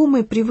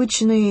знакомые,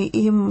 привычные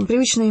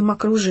им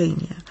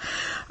окружения.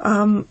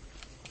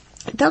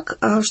 Так,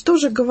 что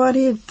же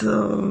говорит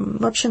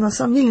вообще на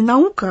самом деле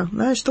наука,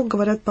 да, что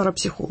говорят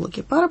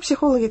парапсихологи?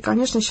 Парапсихологи,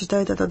 конечно,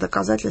 считают это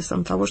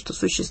доказательством того, что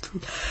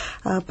существует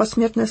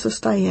посмертное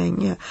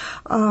состояние.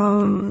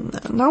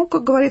 Наука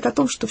говорит о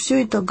том, что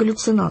все это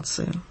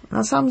галлюцинации.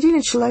 На самом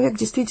деле человек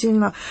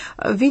действительно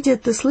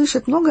видит и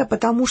слышит многое,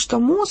 потому что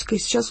мозг, и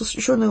сейчас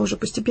ученые уже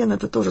постепенно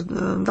это тоже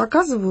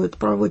доказывают,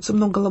 проводится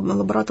много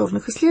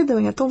лабораторных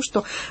исследований о том,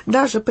 что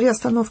даже при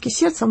остановке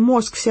сердца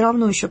мозг все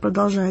равно еще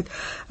продолжает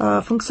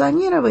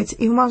функционировать,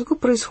 и в мозгу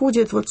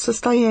происходит вот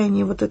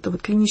состояние вот этой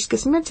вот клинической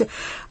смерти,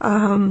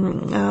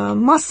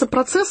 масса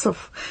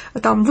процессов,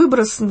 там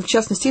выброс, в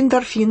частности,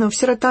 эндорфинов,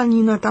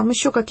 серотонина, там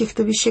еще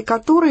каких-то вещей,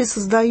 которые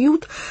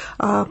создают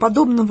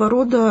подобного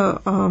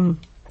рода,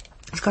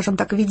 скажем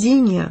так,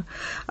 видения,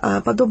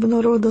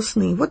 подобного рода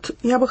сны. Вот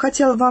я бы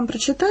хотела вам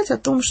прочитать о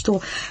том,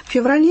 что в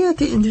феврале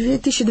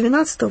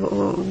 2012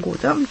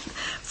 года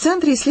в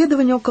Центре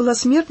исследования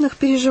околосмертных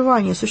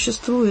переживаний,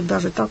 существует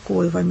даже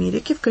такое в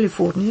Америке, в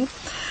Калифорнии,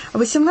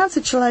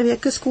 18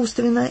 человек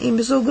искусственно и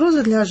без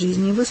угрозы для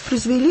жизни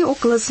воспроизвели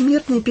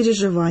околосмертные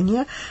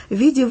переживания в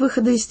виде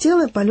выхода из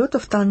тела и полета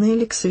в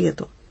тоннеле к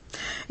свету.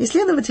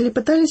 Исследователи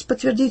пытались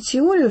подтвердить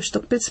теорию, что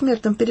к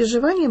предсмертным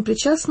переживаниям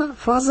причастна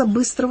фаза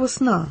быстрого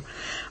сна,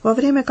 во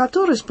время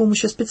которой с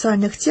помощью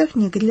специальных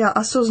техник для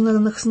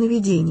осознанных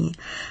сновидений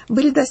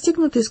были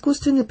достигнуты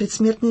искусственные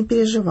предсмертные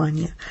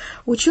переживания.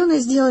 Ученые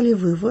сделали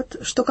вывод,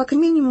 что как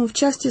минимум в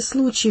части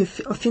случаев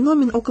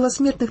феномен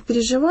околосмертных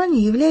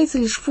переживаний является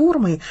лишь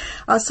формой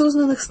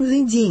осознанных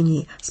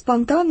сновидений,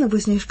 спонтанно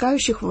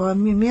возникающих в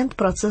момент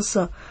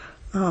процесса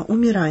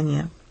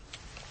умирания.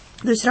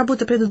 То есть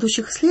работы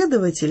предыдущих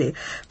исследователей,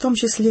 в том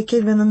числе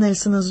Кельвина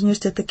Нельсона из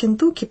университета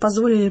Кентукки,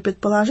 позволили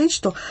предположить,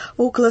 что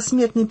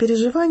околосмертные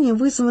переживания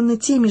вызваны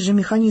теми же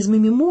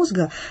механизмами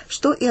мозга,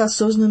 что и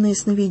осознанные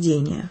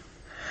сновидения.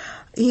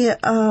 И,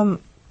 то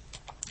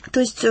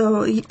есть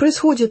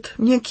происходят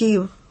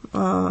некие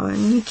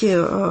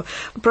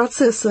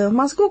процессы в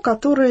мозгу,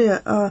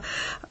 которые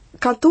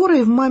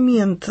в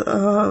момент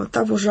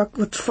того же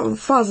вот,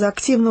 фазы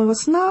активного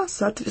сна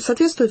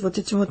соответствуют вот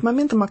этим вот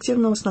моментам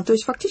активного сна. То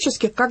есть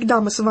фактически,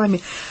 когда мы с вами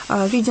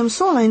видим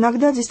сон, а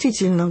иногда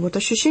действительно вот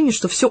ощущение,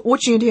 что все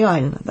очень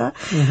реально, да?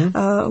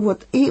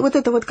 Вот. И вот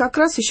это вот как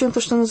раз еще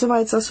то, что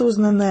называется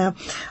осознанное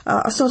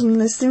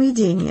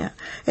сновидение.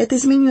 Это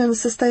измененное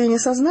состояние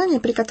сознания,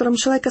 при котором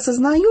человек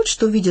осознает,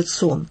 что видит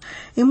сон,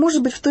 и,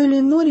 может быть, в той или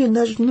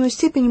иной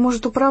степени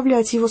может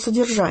управлять его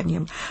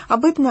содержанием.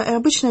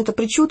 Обычно это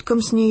при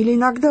чутком сне или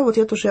иногда вот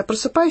я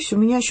просыпаюсь, у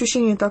меня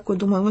ощущение такое,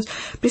 думаю,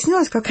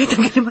 приснилась какая-то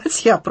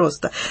галиматья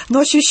просто, но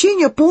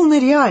ощущение полной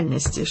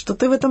реальности, что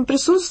ты в этом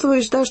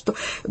присутствуешь, да, что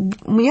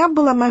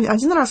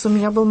один раз у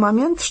меня был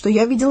момент, что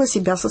я видела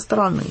себя со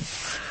стороны.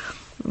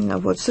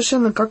 Вот,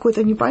 совершенно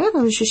какое-то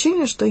непонятное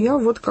ощущение, что я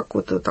вот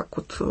какое-то так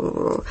вот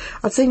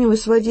оцениваю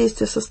свои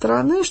действия со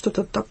стороны,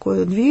 что-то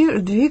такое,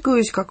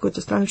 двигаюсь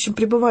какой-то стороны, в общем,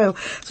 пребываю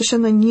в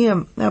совершенно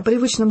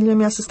непривычном для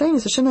меня состоянии,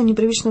 совершенно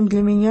непривычном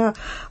для меня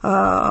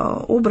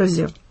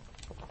образе.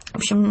 В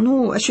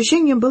общем,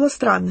 ощущение было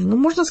странное. Но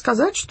можно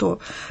сказать, что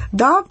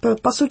да,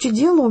 по сути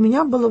дела, у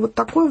меня было вот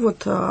такое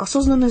вот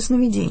осознанное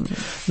сновидение.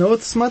 Ну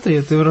вот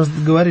смотри, ты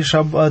говоришь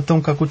о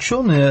том, как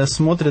ученые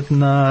смотрят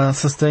на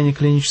состояние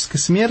клинической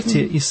смерти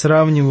и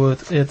сравнивают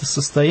это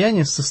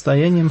состояние с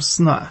состоянием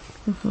сна.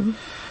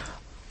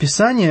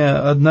 Писание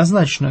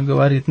однозначно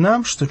говорит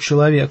нам, что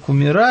человек,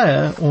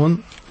 умирая,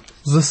 он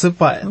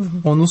засыпает,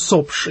 он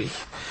усопший.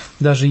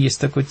 Даже есть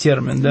такой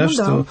термин, да,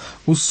 что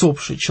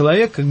усопший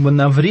человек как бы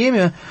на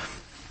время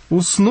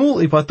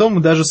уснул, и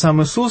потом даже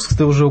сам Иисус,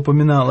 ты уже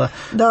упоминала,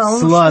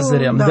 с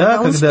Лазарем,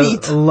 когда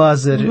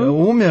Лазарь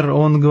умер,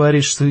 он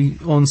говорит, что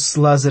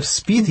Лазарь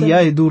спит,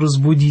 я иду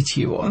разбудить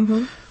его.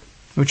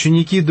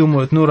 Ученики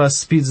думают, раз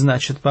спит,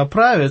 значит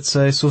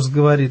поправится, а Иисус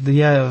говорит, да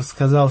я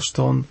сказал,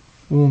 что он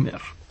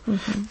умер.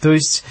 То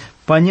есть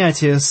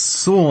понятие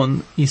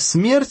сон и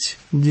смерть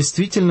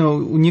действительно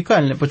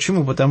уникально.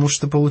 Почему? Потому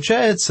что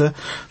получается,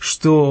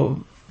 что,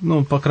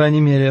 по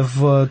крайней мере,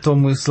 в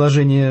том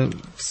сложении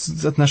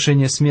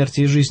отношения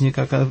смерти и жизни,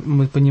 как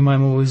мы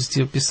понимаем его из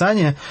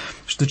Писания,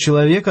 что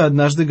человека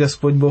однажды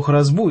Господь Бог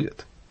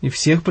разбудит и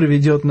всех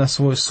приведет на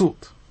свой суд.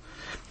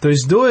 То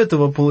есть до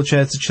этого,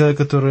 получается, человек,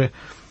 который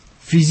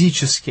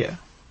физически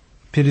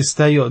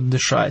перестает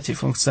дышать и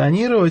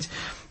функционировать,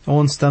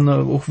 он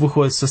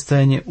выходит в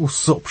состояние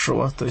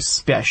усопшего, то есть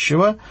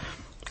спящего,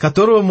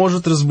 которого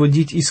может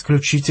разбудить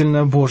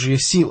исключительно Божья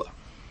сила.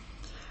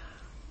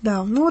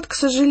 Да, к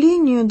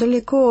сожалению,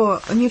 далеко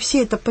не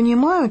все это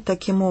понимают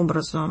таким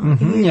образом.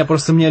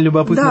 Мне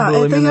любопытно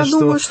было именно,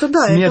 что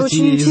смерть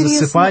и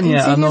засыпание,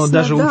 оно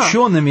даже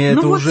учеными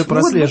это уже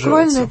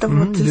прослеживается.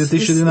 Буквально это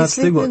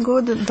 2012 год.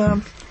 Годы, да.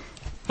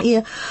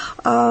 И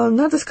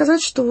надо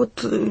сказать, что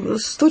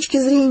с точки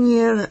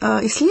зрения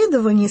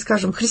исследований,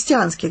 скажем,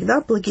 христианских,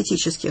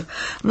 апологетических,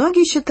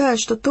 многие считают,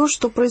 что то,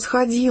 что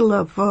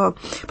происходит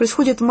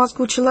в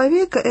мозгу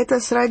человека, это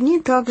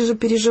сродни также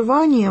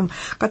переживаниям,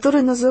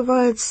 которые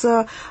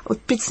называются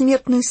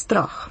предсмертный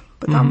страх.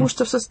 Потому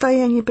что в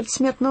состоянии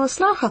предсмертного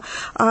страха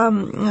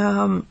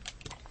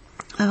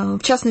в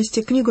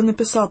частности, книгу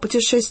написал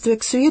 «Путешествие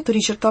к свету»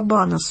 Ричард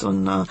Абанос.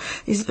 Он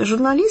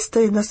журналист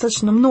и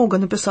достаточно много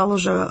написал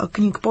уже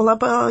книг по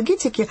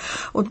апологетике.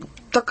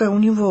 Такая у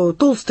него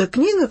толстая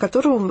книга,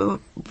 которую,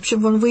 в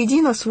общем, он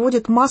воедино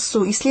сводит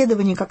массу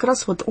исследований как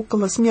раз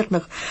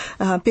околосмертных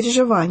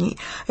переживаний,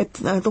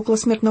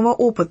 околосмертного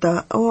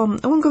опыта.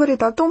 Он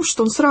говорит о том,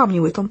 что он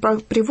сравнивает, он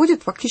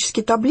приводит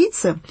фактически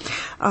таблицы,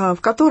 в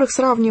которых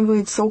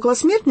сравниваются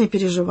околосмертные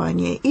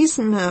переживания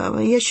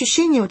и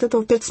ощущение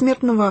этого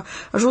предсмертного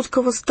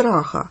жуткого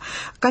страха.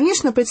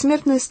 Конечно,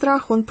 предсмертный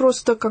страх, он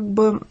просто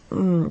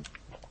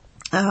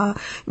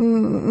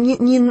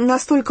не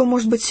настолько,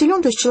 может быть,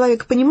 силен, то есть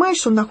человек понимает,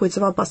 что он находится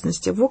в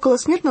опасности. В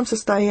околосмертном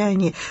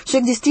состоянии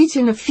человек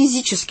действительно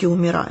физически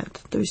умирает.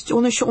 То есть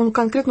он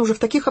конкретно уже в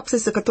таких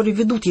обстоятельствах, которые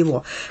ведут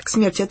его к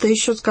смерти. Это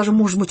еще, скажем,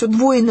 может быть,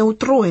 удвоенное,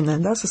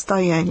 утроенное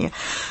состояние.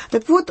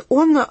 Так вот,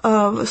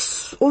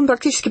 он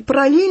практически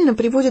параллельно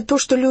приводит то,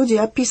 что люди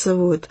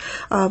описывают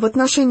в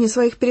отношении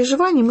своих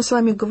переживаний. Мы с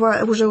вами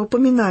уже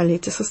упоминали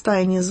эти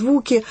состояния: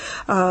 звуки,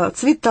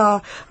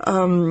 цвета,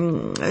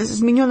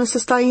 измененное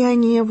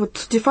состояние,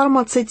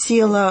 деформация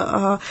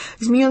тела,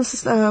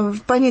 измененное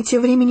понятие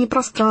времени и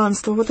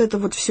пространства,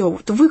 это все,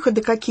 выходы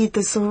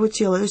какие-то из своего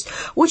тела. То есть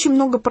очень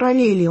много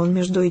параллелей он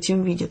между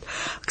этим видит.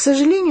 К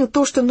сожалению,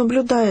 то, что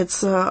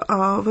наблюдается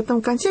в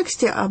этом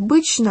контексте,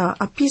 обычно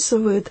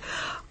описывает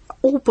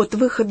опыт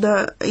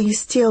выхода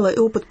из тела и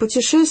опыт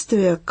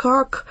путешествия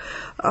как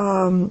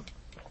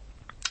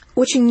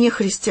очень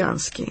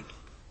нехристианский.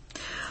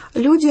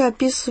 Люди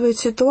описывают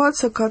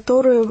ситуацию,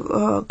 которая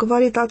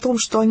говорит о том,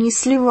 что они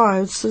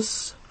сливаются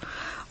с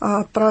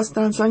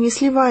пространством, они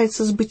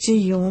сливаются с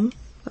бытием,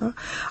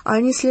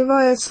 они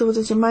сливаются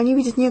они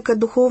видят некое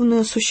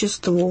духовное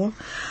существо,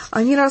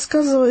 они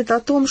рассказывают о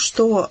том,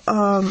 что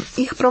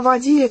их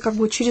проводили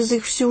через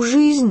их всю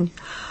жизнь,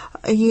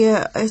 и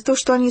то,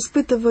 что они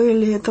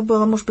испытывали, это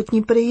было, может быть,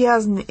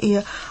 неприятно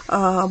и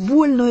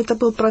больно, но это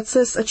был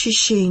процесс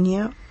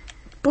очищения.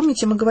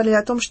 Помните, мы говорили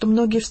о том, что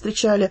многие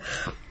встречали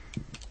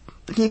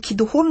некие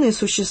духовные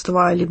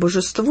существа, или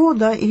божество,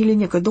 или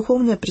некое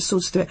духовное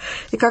присутствие.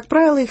 И, как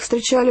правило, их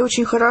встречали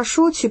очень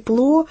хорошо,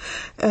 тепло.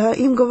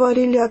 Им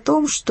говорили о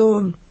том,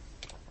 что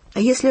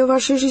если в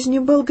вашей жизни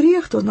был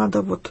грех, то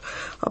надо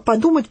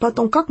подумать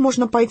потом, как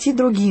можно пойти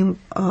другим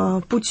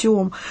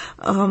путем.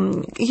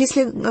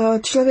 Если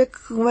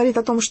человек говорит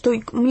о том, что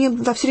мне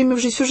все время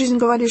всю жизнь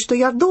говорили, что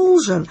я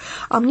должен,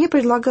 а мне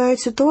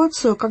предлагают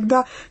ситуацию,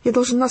 когда я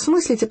должен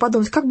осмыслить и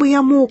подумать, как бы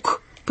я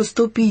мог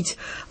поступить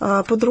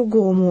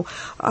по-другому,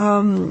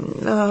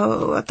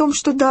 о том,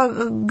 что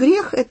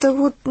грех это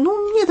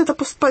нет, это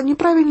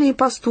неправильные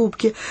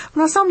поступки.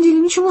 На самом деле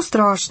ничего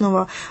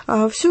страшного.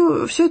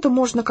 Все это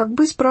можно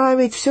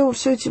исправить, все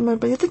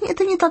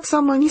это не так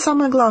не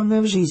самое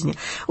главное в жизни.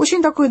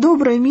 Очень такое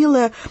доброе,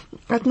 милое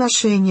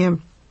отношение.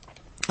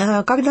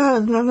 когда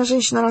она,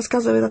 женщина,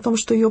 рассказывает о том,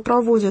 что ее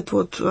проводят,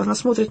 вот, она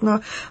смотрит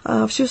на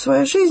всю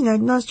свою жизнь,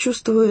 она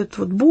чувствует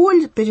вот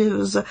боль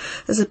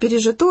за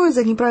пережитое,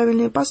 за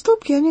неправильные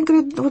поступки, и они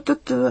говорят, вот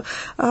это,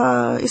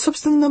 и,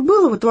 собственно,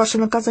 было вот ваше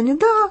наказание,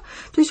 да,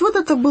 то есть вот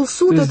это был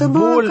суд, это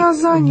было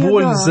наказание.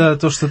 Боль да. за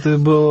то, что ты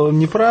был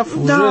неправ,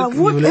 да, уже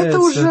вот является это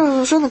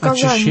уже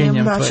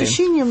наказанием, да, твоим.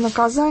 очищением,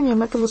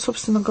 наказанием, это вот,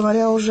 собственно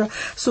говоря, уже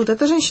суд.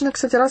 Эта женщина,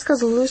 кстати,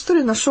 рассказывала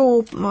историю на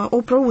шоу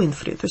Опра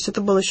Уинфри, то есть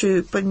это было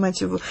еще,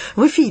 понимаете,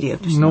 в эфире.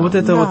 Ну, вот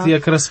это вот я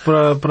как раз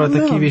про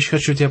такие вещи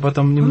хочу тебя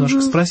потом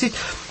немножко спросить.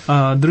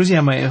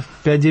 Друзья мои,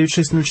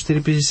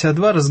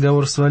 596-04-52,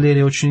 разговор с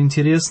Валерией очень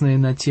интересный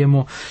на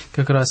тему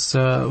как раз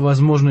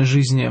возможной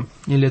жизни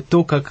или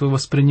то, как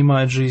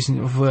воспринимают жизнь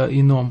в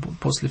ином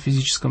после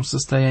физическом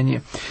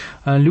состоянии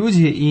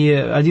люди. И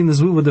один из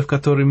выводов,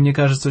 который, мне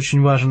кажется,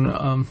 очень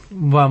важен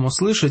вам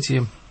услышать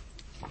и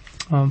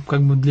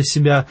как бы для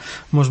себя,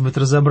 может быть,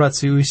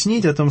 разобраться и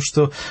уяснить о том,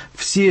 что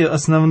все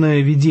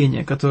основные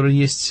видения, которые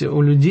есть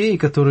у людей,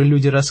 которые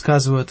люди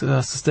рассказывают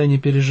о состоянии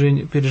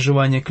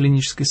переживания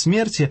клинической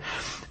смерти,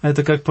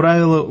 это, как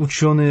правило,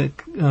 ученые,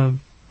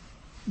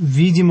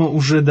 видимо,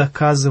 уже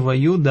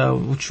доказывают, да,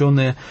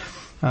 ученые,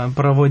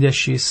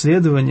 проводящие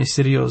исследования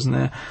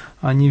серьезные,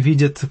 они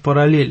видят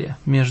параллели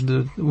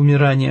между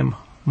умиранием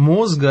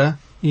мозга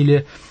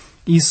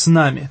и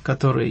снами,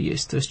 которые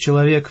есть. То есть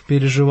человек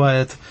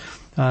переживает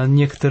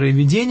некоторые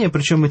видения,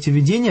 причем эти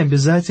видения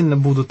обязательно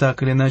будут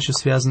так или иначе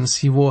связаны с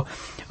его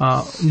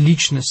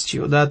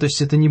личностью, да, то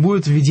есть это не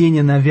будут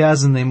видения,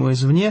 навязанные ему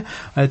извне,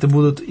 а это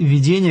будут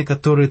видения,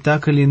 которые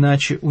так или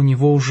иначе у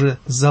него уже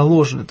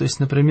заложены. То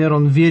есть, например,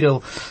 он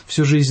верил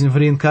всю жизнь в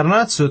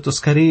реинкарнацию, то,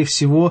 скорее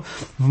всего,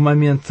 в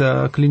момент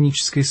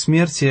клинической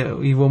смерти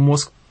его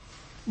мозг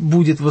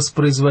будет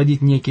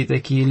воспроизводить некие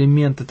такие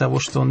элементы того,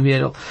 что он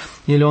верил.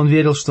 Или он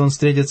верил, что он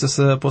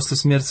встретится после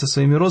смерти со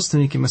своими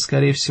родственниками, и,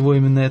 скорее всего,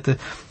 именно это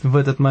в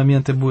этот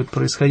момент и будет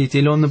происходить.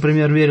 Или он,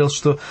 например, верил,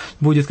 что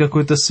будет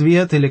какой-то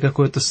свет или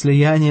какое-то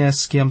слияние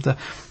с кем-то.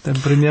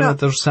 Примерно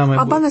то же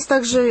самое будет. Абанес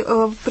также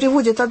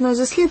приводит одно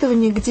из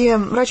исследований, где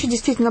врачи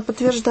действительно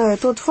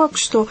подтверждают тот факт,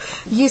 что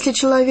если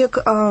человек,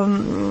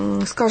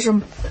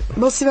 скажем,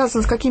 был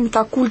связан с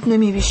какими-то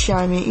оккультными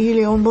вещами,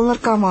 или он был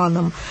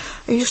наркоманом,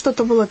 или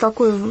что-то было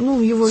такое,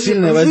 ну, его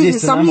жизни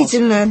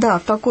сомнительное, да,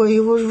 такое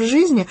его в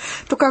жизни,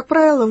 то, как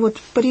правило, вот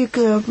при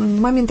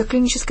моментах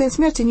клинической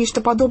смерти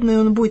нечто подобное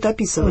он будет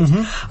описывать. Угу.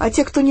 А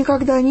те, кто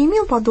никогда не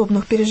имел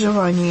подобных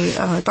переживаний,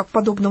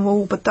 подобного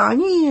опыта,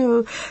 они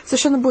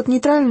совершенно будут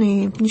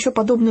нейтральны, и ничего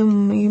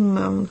подобного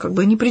им как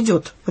бы не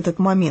придет в этот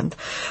момент.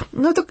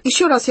 Ну, так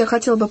еще раз я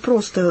хотела бы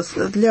просто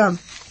для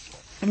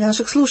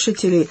наших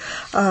слушателей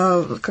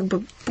как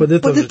бы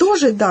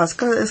подытожить, да,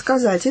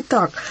 сказать.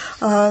 Итак,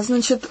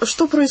 значит,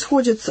 что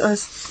происходит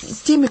с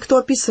теми, кто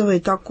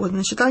описывает такое?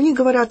 Значит, они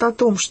говорят о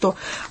том, что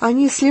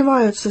они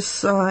сливаются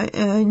с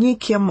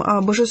неким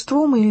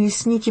божеством или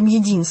с неким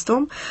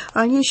единством,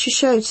 они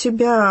ощущают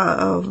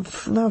себя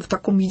в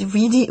таком в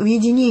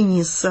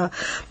единении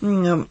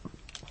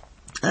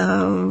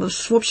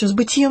в общем, с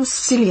бытием, с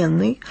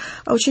Вселенной.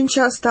 Очень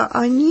часто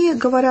они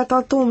говорят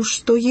о том,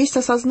 что есть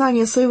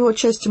осознание своего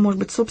отчасти, может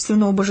быть,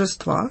 собственного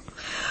божества.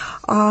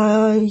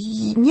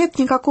 Нет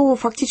никакого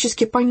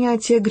фактически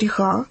понятия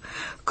греха.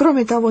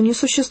 Кроме того, не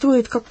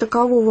существует как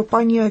такового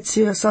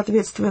понятия,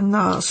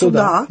 соответственно,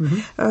 суда.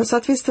 Угу.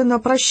 Соответственно,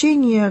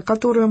 прощение,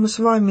 которое мы с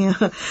вами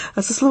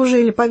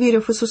заслужили,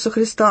 поверив в Иисуса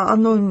Христа,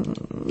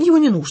 его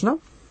не нужно.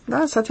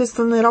 Да,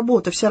 соответственно,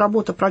 вся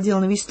работа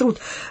проделана, весь труд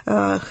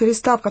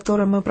Христа,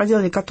 который мы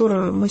проделали,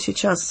 который мы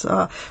сейчас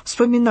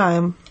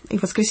вспоминаем, и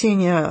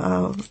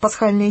воскресенье,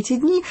 пасхальные эти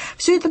дни,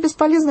 все это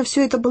бесполезно,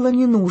 все это было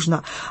не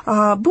нужно.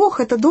 Бог –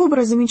 это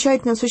доброе,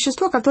 замечательное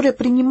существо, которое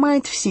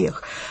принимает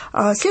всех.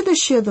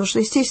 Следующее, что,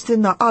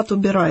 естественно, ад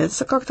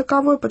убирается как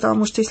таковой,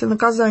 потому что если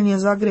наказание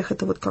за грех,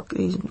 это вот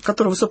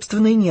которого,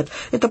 собственно, и нет,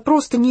 это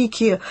просто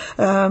некие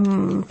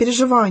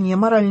переживания,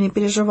 моральные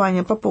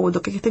переживания по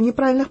поводу каких-то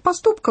неправильных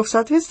поступков,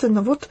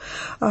 соответственно, вот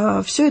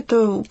все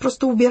это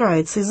просто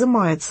убирается,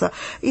 изымается.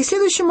 И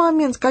следующий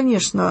момент,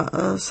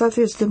 конечно,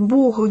 соответственно,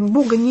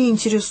 Бога не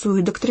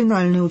интересует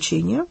доктринальные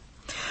учения.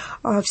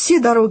 Все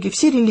дороги,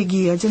 все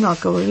религии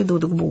одинаково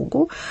ведут к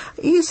Богу.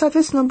 И,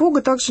 соответственно,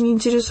 Бога также не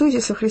интересует,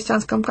 если в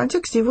христианском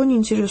контексте его не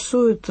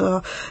интересует,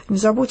 не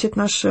заботит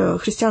наши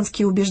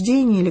христианские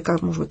убеждения или,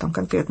 как, может быть, там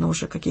конкретно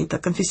уже какие-то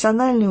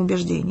конфессиональные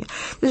убеждения.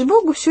 То есть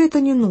Богу все это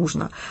не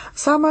нужно.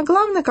 Самое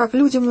главное, как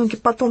люди многие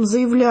потом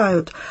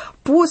заявляют,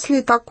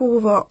 после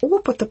такого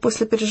опыта,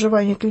 после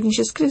переживания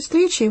клинической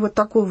встречи и вот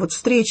такой вот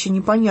встречи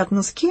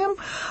непонятно с кем,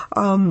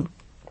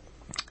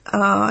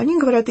 они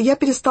говорят, я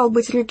перестал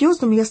быть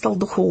религиозным, я стал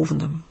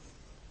духовным.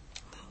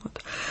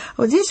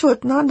 Вот здесь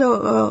вот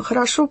надо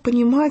хорошо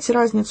понимать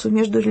разницу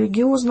между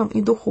религиозным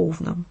и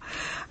духовным.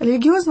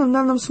 Религиозным в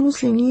данном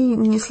смысле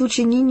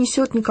случае не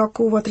несет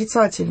никакого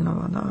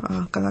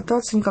отрицательного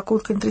коннотации, никакого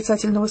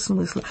отрицательного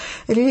смысла.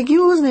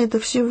 Религиозный – это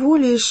всего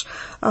лишь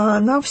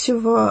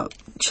навсего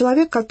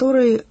человек,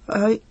 который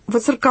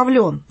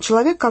воцерковлен,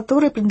 человек,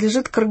 который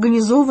принадлежит к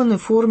организованной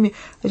форме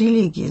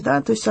религии,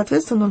 да, то есть,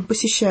 соответственно, он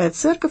посещает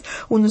церковь,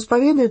 он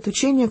исповедует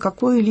учение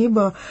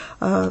какой-либо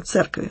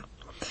церкви.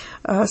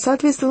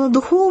 Соответственно,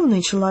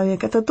 духовный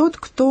человек – это тот,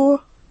 кто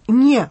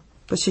не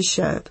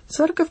посещает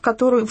церковь,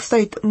 который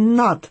стоит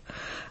над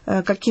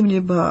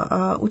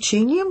каким-либо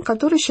учением,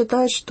 который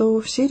считает,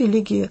 что все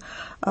религии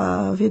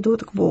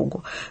ведут к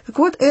Богу. Так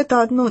вот,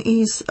 это одно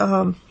из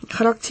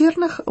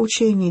характерных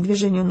учений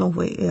движения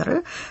новой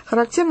эры,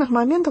 характерных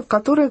моментов,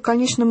 которые в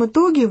конечном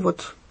итоге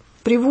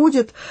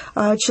приводит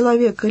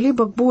человека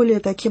либо к более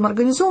таким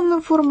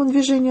организованным формам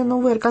движения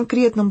новой эры,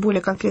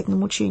 более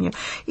конкретным учениям,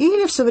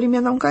 или в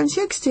современном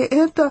контексте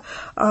это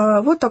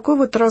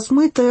такое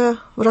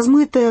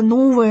размытая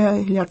новая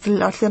или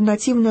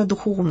альтернативная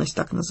духовность,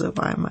 так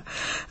называемая.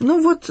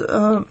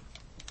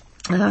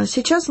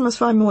 Сейчас мы с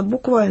вами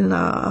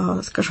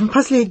буквально, скажем,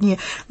 последние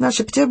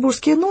наши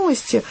петербургские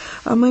новости.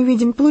 Мы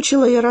видим,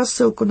 получила я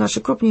рассылку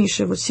нашей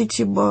крупнейшей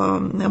сети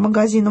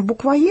магазинов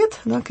 «Буквоед»,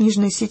 да,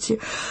 книжной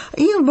сети.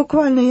 И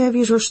буквально я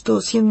вижу,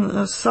 что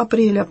с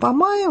апреля по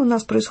май у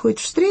нас происходят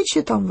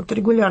встречи, там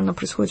регулярно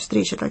происходят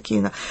встречи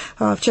такие,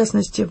 в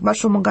частности, в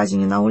большом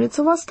магазине на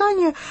улице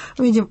Восстания.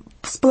 Мы видим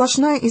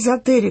сплошная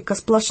эзотерика,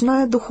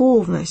 сплошная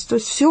духовность. То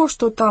есть все,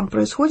 что там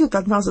происходит,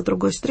 одна за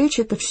другой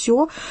встречи, это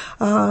все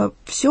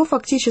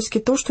фактически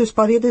то, что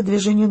исповедует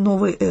движение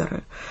новой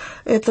эры.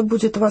 Это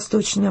будет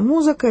восточная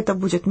музыка, это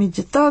будет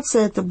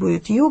медитация, это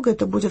будет йога,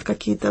 это будут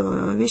какие-то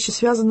вещи,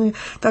 связанные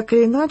так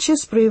или иначе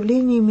с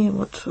проявлениями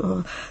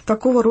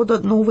такого рода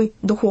новой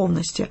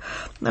духовности.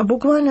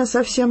 Буквально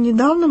совсем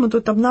недавно мы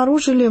тут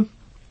обнаружили,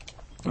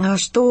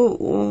 что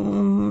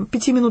в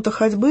 5 минутах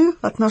ходьбы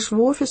от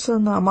нашего офиса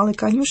на Малой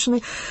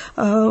Конюшенной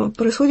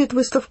происходит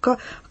выставка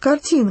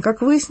картин.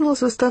 Как выяснилось,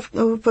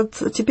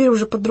 теперь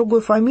уже под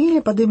другой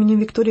фамилией, под именем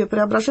Виктория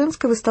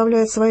Преображенская,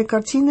 выставляет свои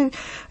картины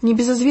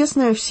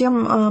небезызвестная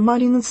всем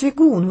Марина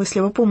Цвигун. Если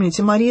вы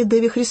помните, Мария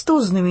Деви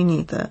Христос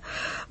знаменитая,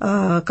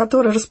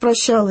 которая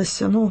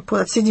распрощалась,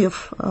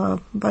 отсидев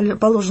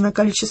положенное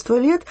количество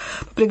лет,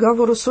 по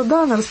приговору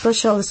суда она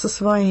распрощалась со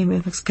своими,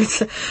 так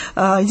сказать,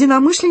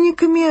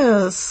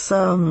 единомышленниками, с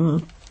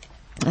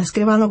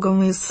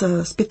Кривоноговым и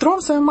с Петром,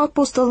 своим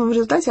апостолом. В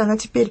результате она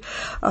теперь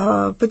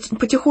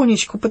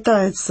потихонечку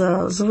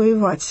пытается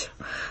завоевать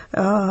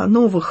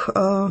новых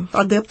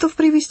адептов,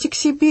 привести к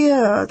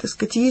себе. Так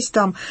сказать, есть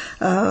там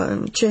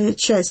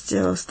часть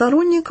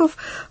сторонников,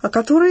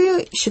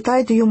 которые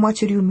считают ее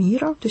матерью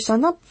мира. То есть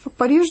она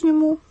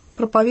по-прежнему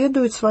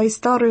проповедует свои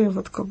старые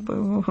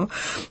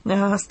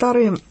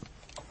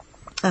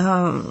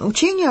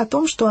учение о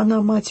том, что она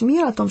мать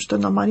мира, о том, что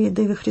она Мария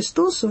Деви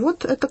Христос.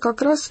 Это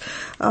как раз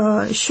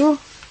еще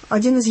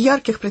один из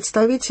ярких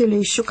представителей,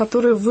 еще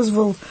который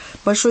вызвал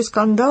большой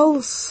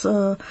скандал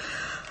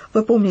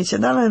вы помните,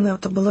 да, наверное,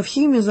 это было в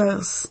Киеве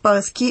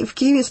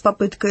с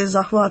попыткой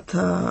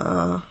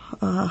захвата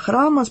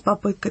храма, с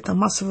попыткой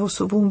массового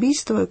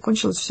самоубийства, и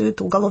кончилось все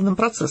это уголовным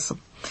процессом.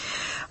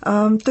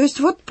 То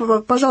есть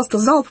пожалуйста,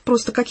 залп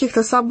просто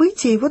каких-то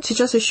событий.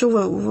 Сейчас еще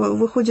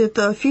выходит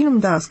фильм,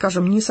 да,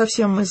 скажем, не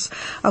совсем из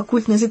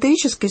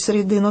оккультно-эзотерической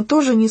среды, но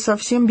тоже не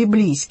совсем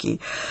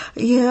библейский.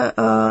 И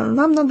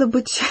нам надо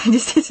быть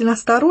действительно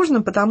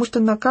осторожным, потому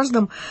что на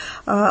каждом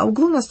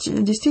углу нас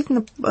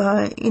действительно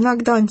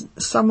иногда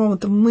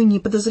мы не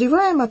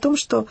подозреваем о том,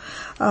 что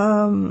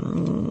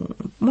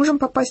можем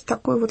попасть в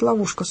такую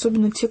ловушку,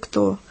 особенно те,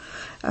 кто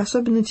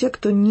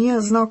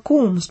не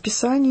знаком с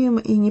Писанием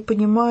и не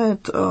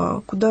понимают,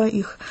 куда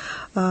их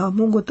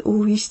могут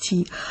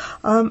увести.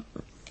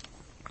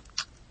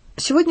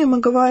 Сегодня мы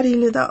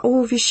говорили, да,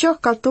 о вещах,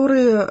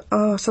 которые,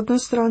 с одной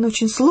стороны,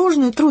 очень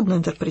сложно и трудно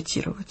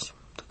интерпретировать.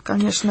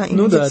 Конечно, и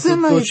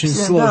медицина, очень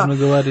сложно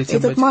говорить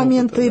этот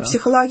момент и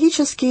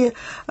психологические.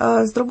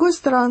 С другой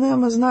стороны,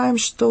 мы знаем,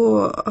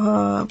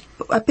 что,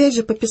 опять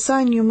же, по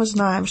Писанию мы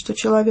знаем, что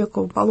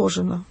человеку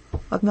положено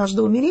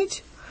однажды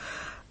умереть.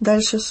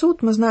 Дальше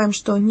суд. Мы знаем,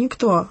 что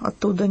никто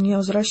оттуда не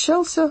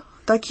возвращался.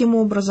 Таким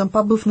образом,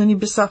 побыв на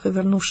небесах и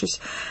вернувшись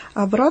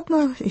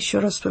обратно, еще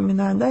раз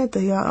вспоминаю, да, это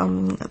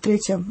 3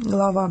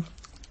 глава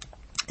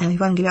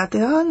Евангелия от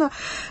Иоанна,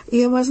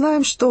 и мы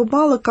знаем, что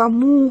мало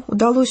кому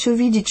удалось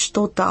увидеть,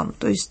 что там.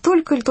 То есть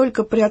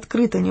только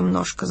приоткрыта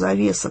немножко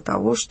завеса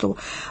того, что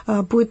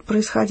будет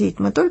происходить.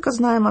 Мы только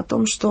знаем о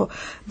том, что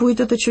будет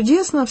это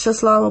чудесно, вся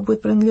слава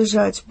будет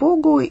принадлежать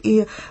Богу,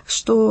 и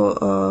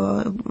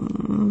что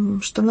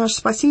наш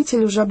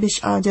Спаситель уже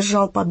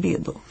одержал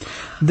победу.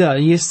 Да,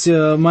 есть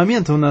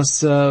момент, у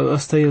нас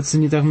остается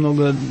не так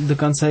много до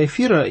конца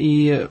эфира,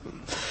 и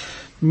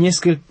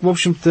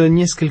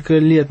несколько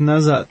лет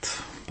назад,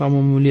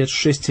 по-моему, лет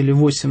 6 или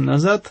 8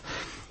 назад,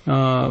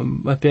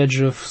 опять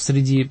же,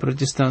 среди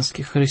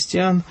протестантских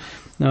христиан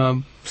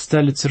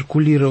стали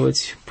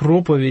циркулировать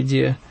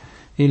проповеди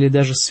или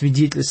даже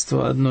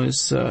свидетельства одной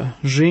из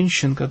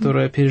женщин,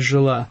 которая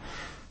пережила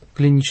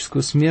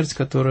клиническую смерть,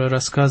 которая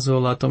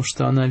рассказывала о том,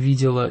 что она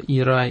видела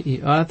и рай,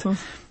 и ад.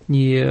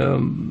 И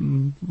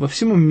по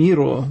всему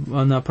миру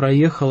она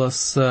проехала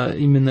с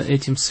именно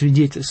этим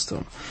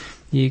свидетельством.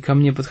 И ко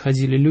мне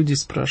подходили люди,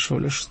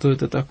 спрашивали, что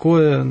это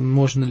такое,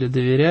 можно ли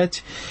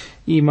доверять.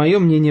 И мое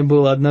мнение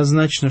было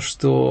однозначно,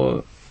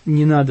 что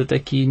не надо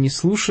такие не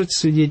слушать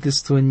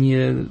свидетельства,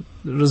 не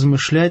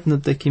размышлять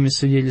над такими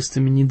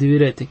свидетельствами, не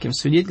доверять таким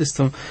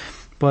свидетельствам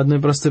по одной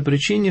простой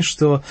причине,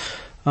 что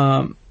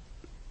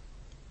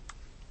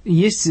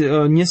есть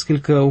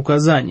несколько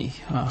указаний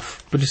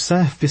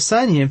в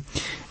Писании,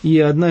 и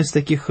одно из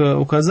таких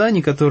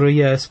указаний, которые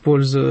я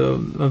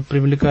использую,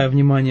 привлекая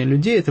внимание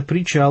людей, это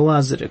притча о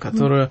Лазаре,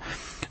 которую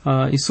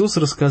Иисус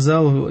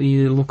рассказал,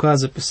 и Лука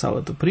записал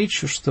эту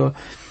притчу, что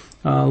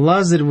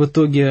Лазарь в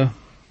итоге,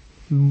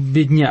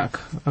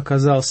 бедняк,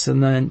 оказался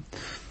на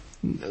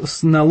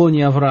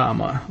лоне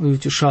Авраама и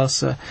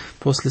утешался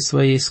после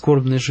своей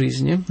скорбной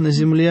жизни на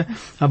земле,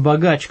 а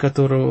богач,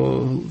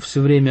 которого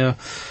все время,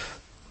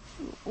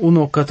 у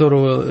ног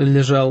которого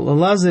лежал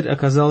Лазарь,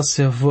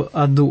 оказался в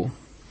аду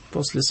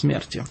после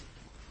смерти.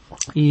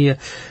 И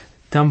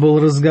там был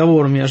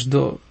разговор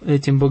между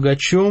этим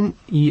богачом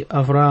и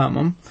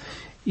Авраамом,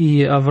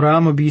 и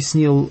Авраам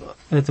объяснил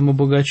этому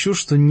богачу,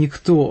 что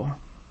никто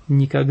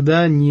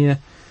никогда не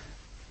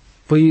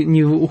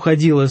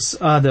уходил из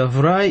ада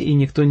в рай, и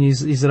никто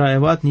из рая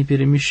в ад не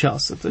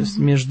перемещался. То есть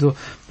между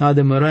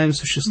адом и раем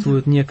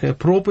существует некая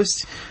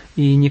пропасть,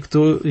 и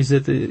никто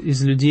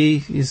из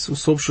людей, из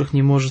усопших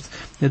не может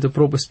эту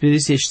пропасть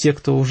пересечь. Те,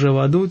 кто уже в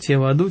аду,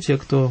 те,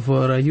 кто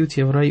в раю,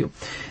 те в раю.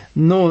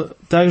 Но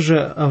также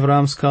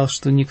Авраам сказал,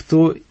 что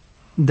никто,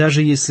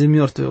 даже если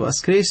мертвый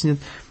воскреснет,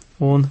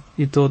 он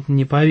и тот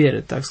не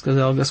поверит. Так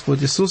сказал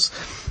Господь Иисус,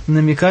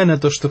 намекая на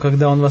то, что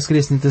когда он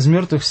воскреснет из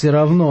мертвых, все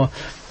равно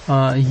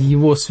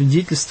его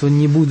свидетельство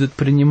не будут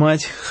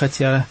принимать,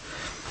 хотя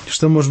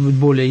что может быть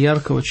более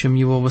яркого, чем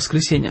его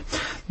воскресение.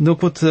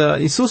 Так вот,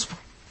 Иисус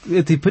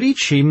этой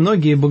притчи, и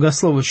многие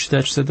богословы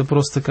считают, что это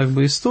просто как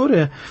бы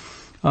история,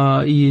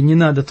 и не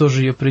надо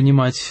тоже ее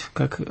принимать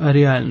как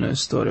реальную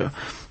историю.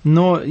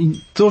 Но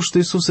то, что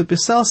Иисус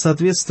описал,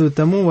 соответствует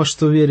тому, во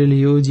что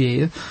верили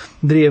иудеи,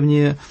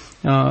 древние,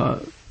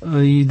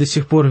 и до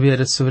сих пор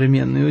верят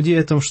современные иудеи,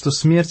 о том, что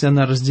смерть,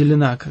 она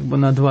разделена как бы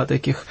на два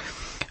таких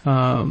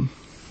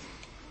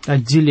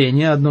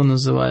отделение. Одно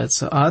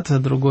называется ад, а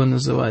другое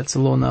называется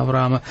лона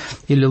Авраама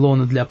или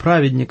лона для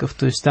праведников,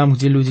 то есть там,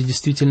 где люди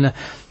действительно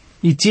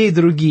и те, и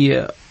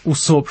другие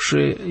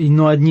усопшие,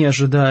 но одни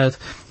ожидают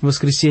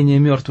воскресения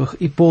мертвых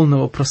и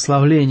полного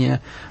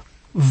прославления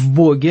в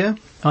Боге,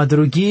 а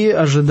другие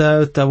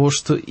ожидают того,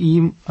 что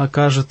им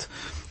окажет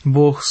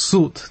Бог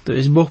суд. То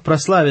есть Бог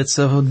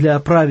прославится для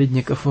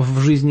праведников в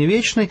жизни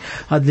вечной,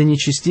 а для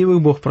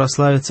нечестивых Бог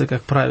прославится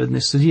как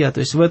праведный судья. То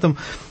есть в этом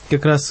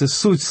как раз и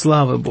суть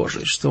славы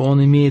Божией, что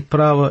Он имеет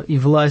право и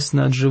власть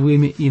над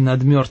живыми и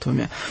над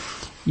мертвыми.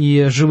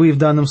 И живые в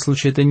данном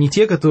случае это не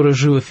те, которые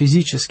живы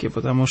физически,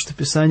 потому что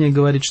Писание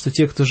говорит, что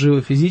те, кто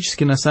живы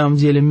физически, на самом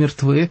деле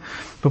мертвы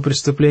по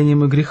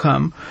преступлениям и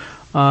грехам,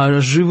 а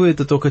живы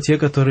это только те,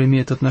 которые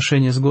имеют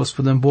отношение с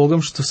Господом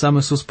Богом, что сам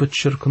Иисус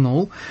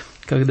подчеркнул,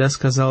 когда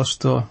сказал,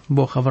 что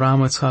Бог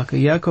Авраама, Ицхака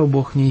и Якова,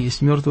 Бог не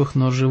есть мертвых,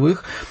 но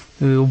живых,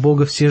 и у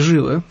Бога все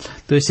живы.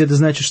 То есть это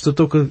значит, что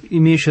только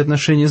имеющие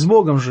отношение с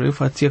Богом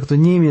жив, а те, кто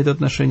не имеет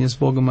отношения с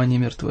Богом, они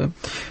мертвы.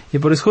 И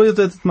происходит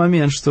этот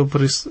момент, что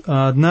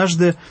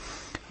однажды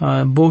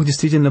Бог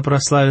действительно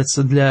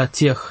прославится для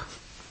тех,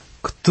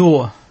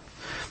 кто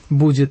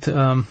будет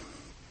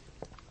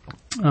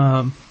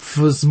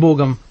с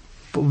Богом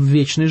в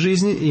вечной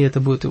жизни, и это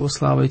будет Его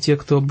слава. И те,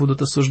 кто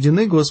будут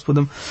осуждены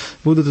Господом,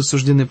 будут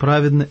осуждены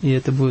праведно, и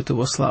это будет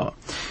Его слава.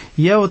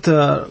 Я вот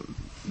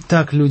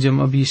так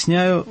людям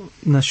объясняю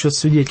насчет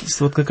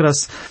свидетельства. Вот как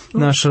раз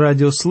наш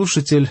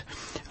радиослушатель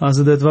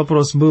задает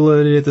вопрос,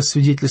 было ли это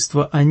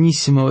свидетельство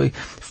Анисимовой.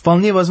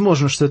 Вполне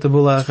возможно, что это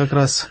была как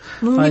раз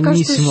Анисимова. Мне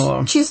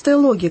кажется, чистая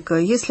логика.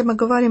 Если мы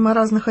говорим о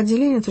разных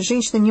отделениях, то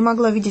женщина не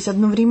могла видеть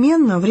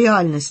одновременно в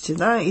реальности,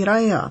 да, и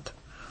рай и ад.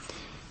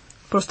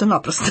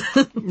 Просто-напросто.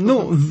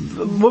 Ну,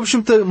 в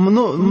общем-то,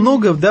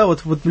 много, да,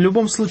 вот в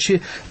любом случае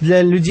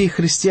для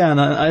людей-христиан,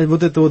 а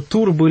вот это вот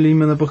тур были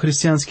именно по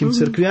христианским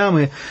церквям,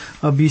 и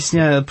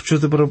объясняя,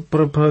 что-то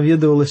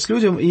проповедовалось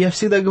людям, и я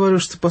всегда говорю,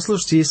 что,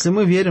 послушайте, если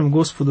мы верим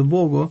Господу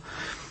Богу,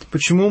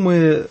 почему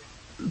мы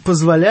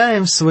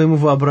позволяем своему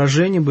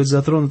воображению быть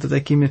затронуты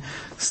такими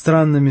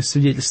странными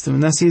свидетельствами? У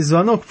нас есть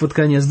звонок под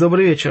конец.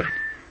 Добрый вечер.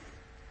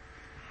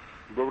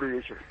 Добрый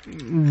вечер.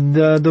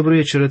 Да, добрый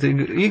вечер. Это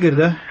Игорь,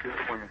 да?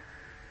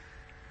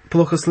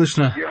 Плохо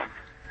слышно.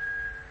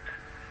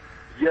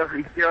 Я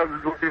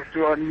говорю,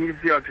 что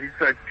нельзя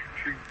отрицать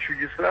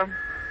чудеса,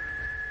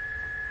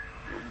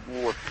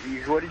 вот,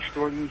 и говорить,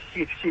 что они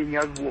все не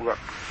от Бога.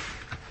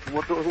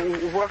 Вот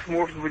у вас,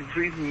 может быть, в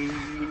жизни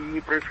не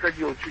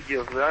происходило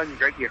чудес, да,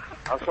 никаких,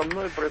 а со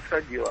мной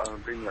происходило,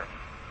 например.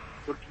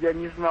 Только я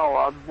не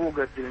знал, от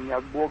Бога это или не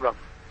от Бога.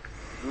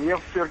 Я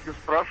в церкви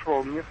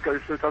спрашивал, мне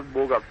сказали, что это от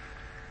Бога.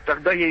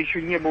 Тогда я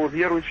еще не был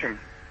верующим,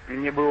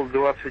 мне было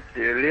 20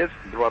 лет,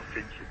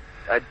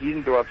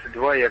 21,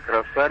 22, я к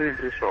рассарне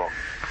пришел.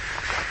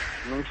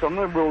 Ну и со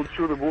мной было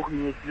чудо, Бог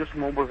меня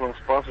чудесным образом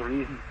спас в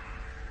жизни.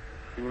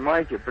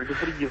 Понимаете,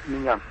 предупредив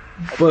меня.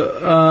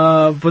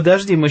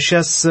 Подожди, мы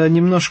сейчас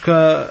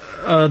немножко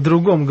о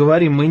другом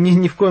говорим. Мы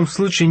ни в коем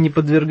случае не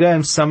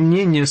подвергаем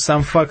сомнению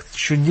сам факт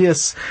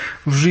чудес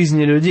в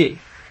жизни людей.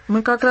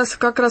 Мы как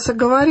раз и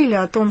говорили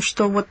о том,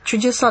 что вот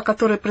чудеса,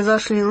 которые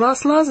произошли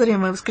с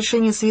Лазарем и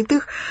воскрешение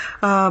святых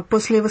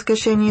после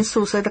воскрешения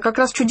Иисуса, это как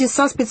раз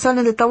чудеса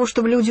специально для того,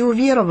 чтобы люди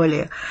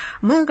уверовали.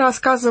 Мы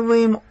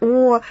рассказываем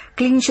о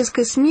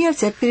клинической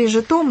смерти, о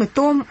пережитом и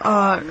том...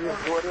 Говорят,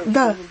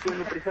 да. никто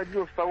не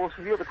приходил с того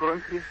света,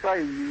 кроме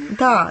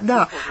Христа.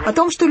 Да. О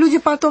том, что люди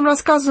потом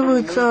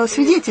рассказывают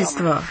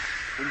свидетельства.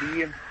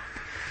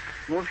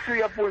 Ну все,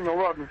 я понял,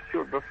 ладно,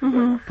 все, до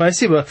свидания.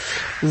 Спасибо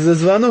за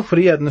звонок.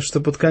 Приятно, что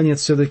под конец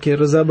все-таки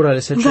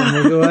разобрались, о чем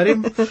мы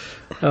говорим.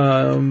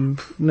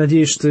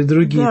 Надеюсь, что и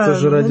другие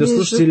тоже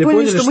радиослушатели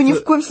поняли, что мы ни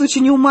в коем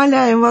случае не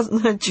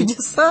умаляем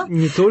чудеса.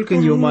 Не только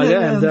не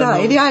умаляем, да,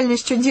 и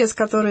реальность чудес,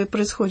 которые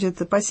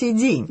происходят по сей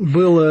день.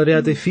 Был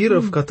ряд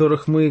эфиров, в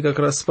которых мы как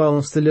раз с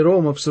Павлом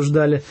Столяровым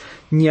обсуждали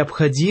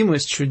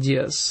необходимость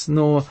чудес,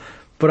 но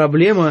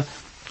проблема...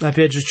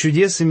 Опять же,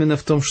 чудес именно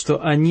в том, что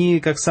они,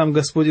 как сам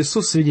Господь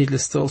Иисус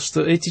свидетельствовал,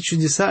 что эти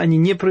чудеса, они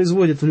не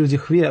производят в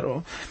людях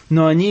веру,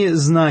 но они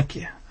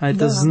знаки. А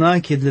это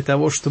знаки для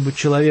того, чтобы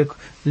человек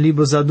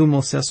либо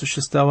задумался о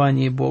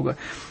существовании Бога,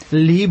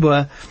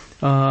 либо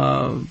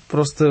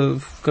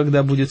просто,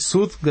 когда будет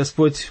суд,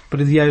 Господь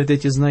предъявит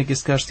эти знаки и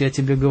скажет: я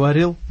тебе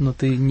говорил, но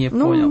ты не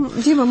понял.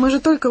 Дима, мы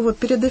же только вот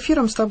перед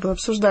эфиром с тобой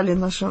обсуждали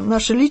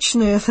наши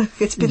личные, так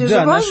сказать, переживания.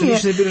 Да, наши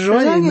личные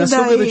переживания,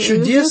 насколько это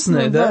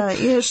чудесное, да.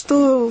 И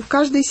что в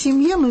каждой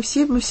семье мы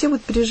все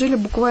вот пережили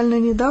буквально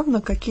недавно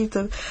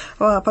какие-то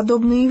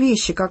подобные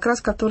вещи, как раз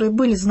которые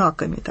были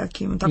знаками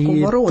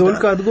такого рода. И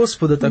только от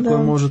Господа такое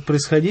может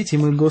происходить, и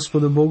мы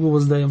Господу Богу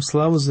воздаем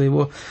славу за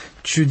Его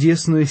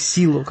чудесную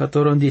силу,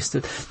 которую Он действует.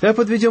 Давай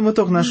подведем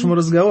итог нашему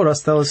разговору.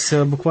 Осталось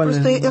буквально...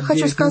 Просто я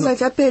хочу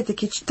сказать,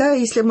 опять-таки,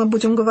 если мы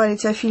будем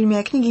говорить о фильме,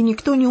 о книге,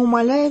 никто не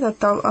умаляет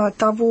от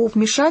того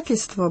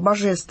вмешательства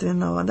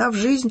божественного, в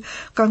жизнь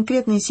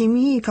конкретной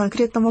семьи и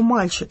конкретного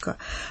мальчика.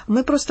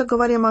 Мы просто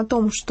говорим о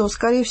том, что,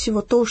 скорее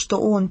всего, то, что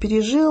он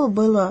пережил,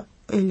 было...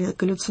 или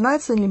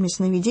галлюцинация, или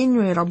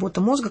сновидение, или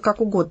работа мозга,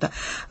 как угодно.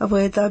 Вы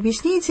это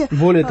объясните.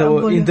 Более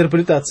того,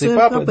 интерпретации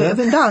папы, да?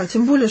 Да,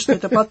 тем более, что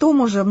это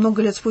потом, уже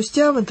много лет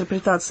спустя, в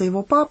интерпретации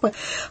его папы.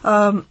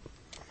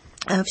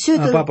 Все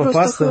это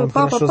папа-пастор,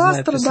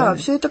 да,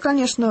 все это,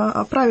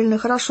 конечно,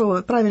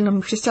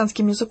 правильным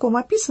христианским языком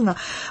описано.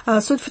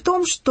 Суть в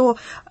том, что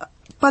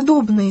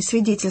подобные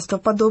свидетельства,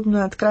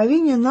 подобные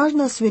откровения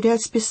нужно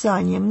сверять с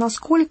Писанием.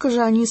 Насколько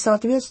же они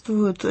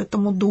соответствуют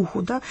этому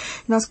духу,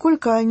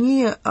 насколько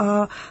они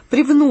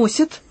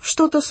привносят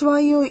что-то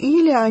свое,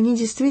 или они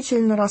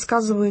действительно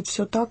рассказывают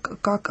все так,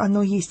 как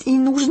оно есть. И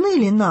нужны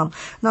ли нам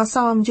на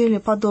самом деле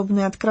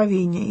подобные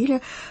откровения,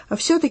 или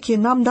все-таки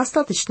нам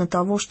достаточно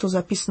того, что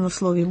записано в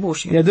Слове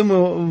Божьем? Я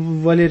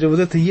думаю, Валерия, вот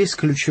это и есть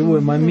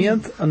ключевой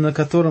момент, на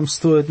котором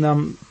стоит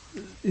нам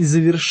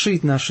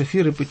завершить наш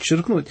эфир и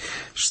подчеркнуть,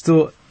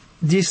 что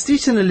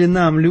действительно ли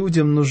нам,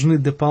 людям, нужны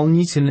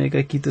дополнительные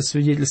какие-то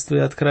свидетельства и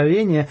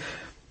откровения,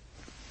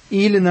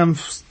 или нам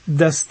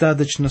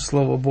достаточно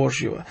Слова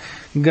Божьего.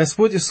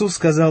 Господь Иисус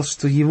сказал,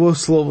 что Его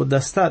Слова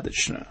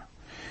достаточно,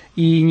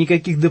 и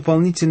никаких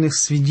дополнительных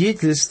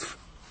свидетельств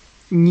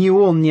ни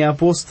Он, ни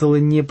апостолы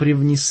не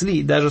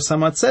привнесли, даже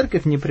сама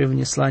Церковь не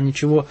привнесла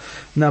ничего,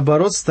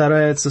 наоборот,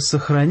 старается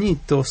сохранить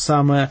то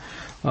самое,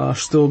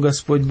 что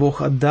Господь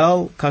Бог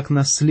отдал как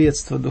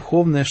наследство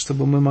духовное,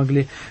 чтобы мы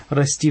могли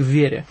расти в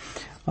вере.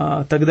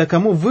 Тогда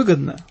кому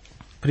выгодно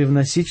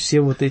привносить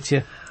все вот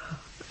эти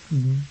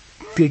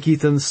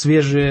какие-то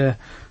свежие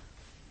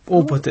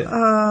опыты,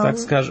 так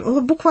скажем?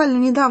 Вот буквально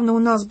недавно у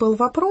нас был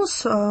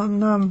вопрос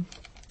на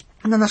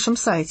нашем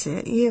сайте,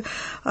 и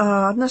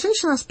одна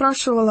женщина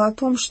спрашивала о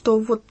том, что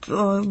вот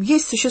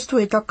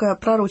существует такая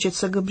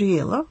пророчица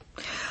Габриэла,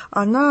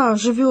 она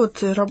живет,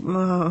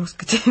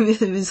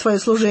 свое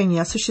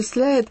служение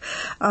осуществляет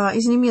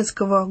из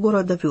немецкого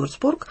города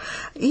Вюрцбург,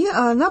 и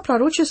она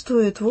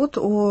пророчествует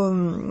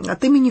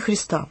от имени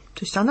Христа.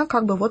 То есть она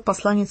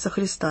посланница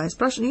Христа. И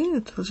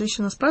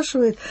женщина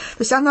спрашивает, то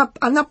есть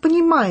она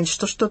понимает,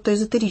 что что-то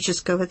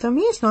эзотерическое в этом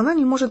есть, но она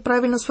не может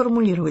правильно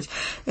сформулировать.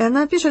 И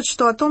она пишет,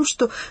 о том,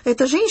 что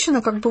эта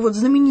женщина,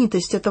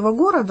 знаменитость этого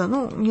города,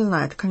 не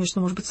знаю, это,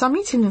 конечно, может быть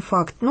сомнительный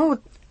факт, но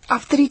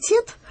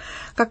авторитет,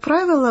 как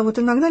правило,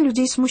 иногда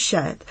людей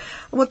смущает.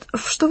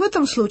 Что в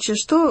этом случае,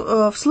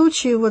 что в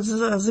случае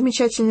с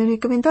замечательными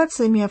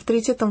рекомендациями,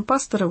 авторитетом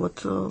пастора, в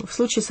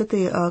случае с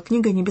этой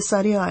книгой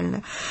 «Небеса,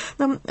 реальны».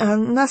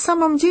 На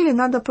самом деле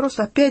надо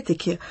просто,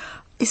 опять-таки,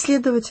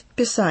 исследовать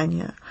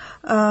Писание.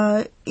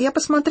 Я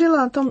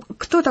посмотрела о том,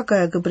 кто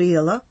такая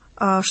Габриэла,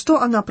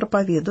 что она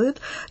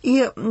проповедует.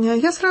 И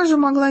я сразу же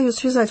могла ее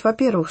связать,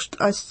 во-первых,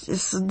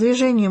 с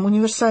движением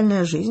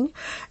 «Универсальная жизнь».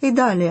 И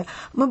далее.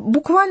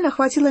 Буквально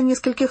хватило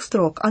нескольких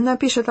строк. Она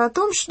пишет о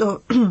том,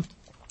 что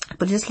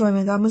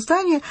предисловие там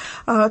издания,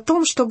 о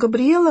том, что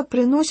Габриэла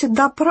приносит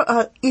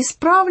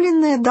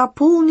исправленное,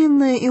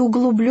 дополненное и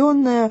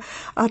углубленное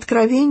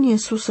откровение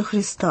Иисуса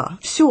Христа.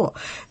 Все.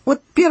 Вот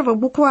первых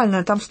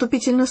буквально там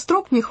вступительных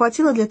строк мне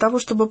хватило для того,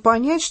 чтобы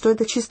понять, что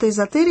это чисто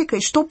эзотерика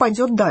и что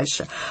пойдет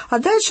дальше. А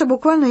дальше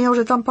буквально я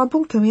уже там по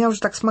пунктам, я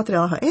уже так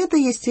смотрела, ага, это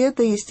есть, и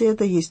это есть, и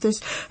это есть. То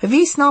есть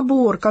весь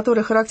набор,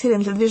 который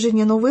характерен для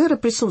движения новой эры,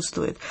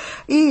 присутствует.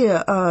 И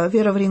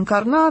вера в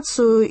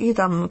реинкарнацию, и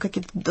там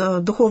какие-то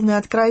духовные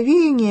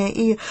откровения,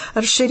 и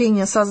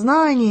расширение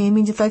сознания, и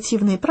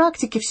медитативные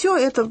практики, все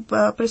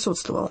это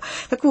присутствовало.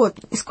 Так вот,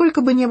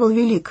 сколько бы ни был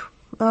велик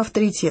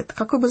авторитет,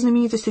 какой бы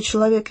знаменитостью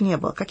человек не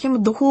был, каким бы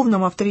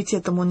духовным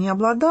авторитетом он не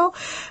обладал,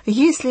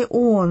 если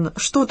он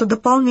что-то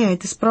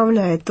дополняет,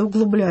 исправляет и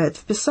углубляет в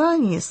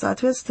Писании,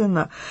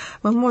 соответственно,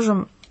 мы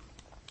можем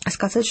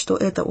сказать, что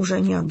это уже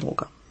не от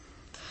Бога.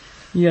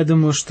 Я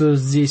думаю, что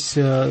здесь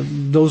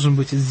должен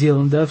быть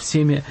сделан, да,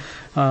 всеми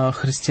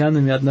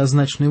христианами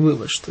однозначный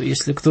вывод, что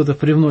если кто-то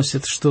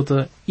привносит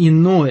что-то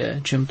иное,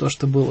 чем то,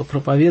 что было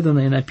проповедано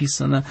и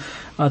написано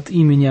от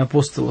имени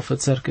апостолов, и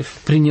церковь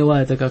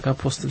приняла это как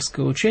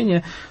апостольское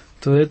учение,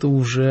 то это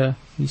уже,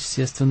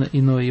 естественно,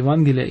 иное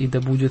Евангелие, и да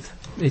будет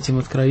этим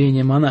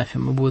откровением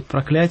анафема, будет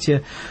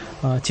проклятие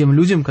тем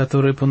людям,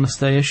 которые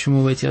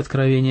по-настоящему в эти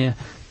откровения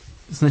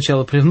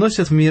сначала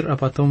привносят в мир, а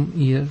потом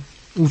и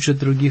учат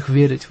других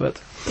верить в это.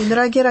 И,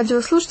 дорогие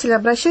радиослушатели,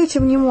 обращайте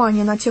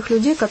внимание на тех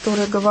людей,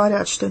 которые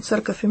говорят, что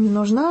церковь им не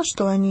нужна,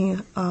 что они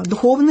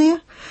духовные,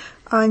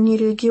 а не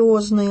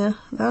религиозные,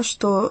 да,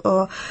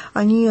 что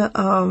они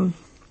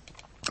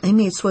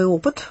имеют свой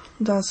опыт,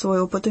 да, свой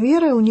опыт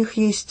веры, у них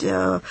есть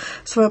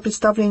свое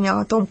представление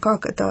о том,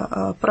 как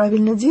это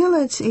правильно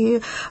делать,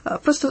 и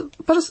просто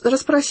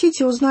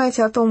расспросите,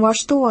 узнайте о том, во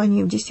что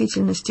они в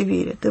действительности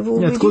верят. И вы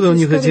увидите, откуда у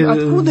них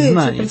откуда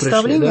знания эти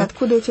представления, пришли, да?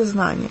 откуда эти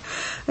знания.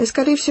 И,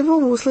 скорее всего,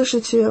 вы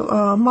услышите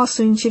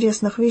массу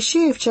интересных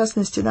вещей, в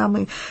частности, да,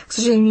 мы, к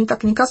сожалению,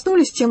 не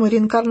коснулись темы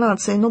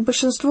реинкарнации, но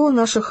большинство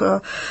наших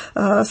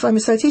с вами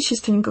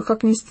соотечественников,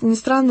 как ни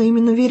странно,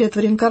 именно верят в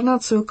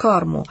реинкарнацию и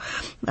карму.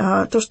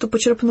 То, что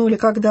почерпнули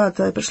когда-то,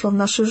 пришло в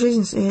нашу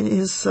жизнь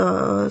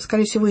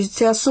скорее всего, из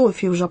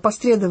теософии уже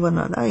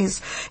опосредованно, да,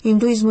 из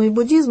индуизма и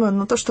буддизма,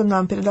 но то, что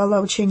нам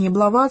передала учение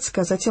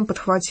Блаватская, затем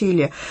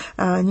подхватили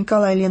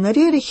Николай и Лена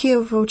Рерихи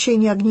в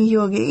учении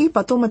Агни-йоги, и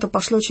потом это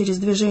пошло через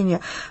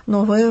движение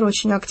новой эры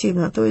очень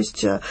активно. То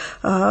есть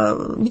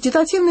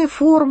медитативные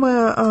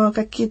формы,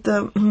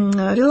 какие-то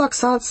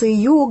релаксации,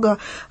 йога,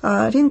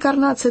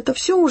 реинкарнация, это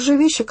все уже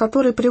вещи,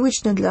 которые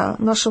привычны для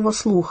нашего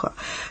слуха.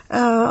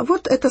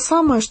 Вот это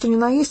самое, что ни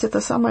на есть,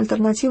 это самая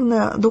альтернативная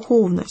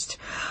духовность.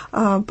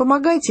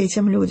 Помогайте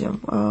этим людям,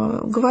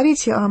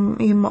 говорите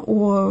им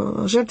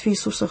о жертве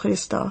Иисуса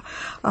Христа,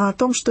 о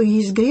том, что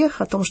есть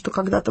грех, о том, что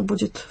когда-то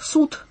будет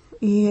суд,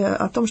 и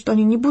о том, что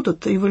они не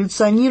будут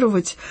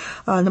эволюционировать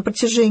на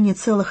протяжении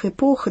целых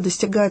эпох и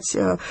достигать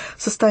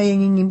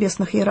состояния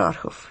небесных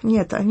иерархов.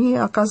 Нет, они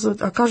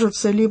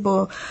окажутся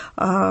либо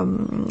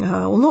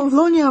в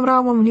лоне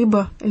Авраамом,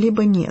 либо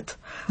нет.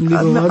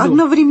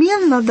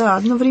 Одновременно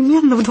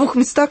в двух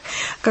местах,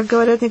 как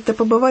говорят некоторые,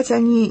 побывать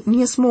они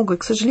не смогут.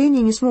 К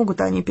сожалению, не смогут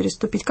они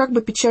переступить. Как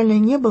бы печально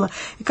ни было,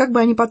 и как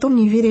бы они потом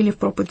не верили в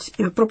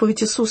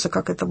проповедь Иисуса,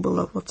 как это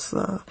было вот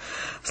с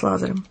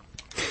Лазарем.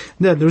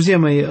 Да, друзья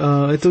мои,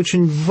 это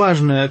очень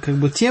важная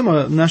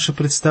тема, наше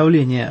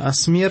представление о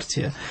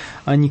смерти.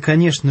 Они,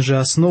 конечно же,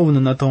 основаны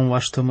на том,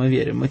 во что мы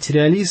верим.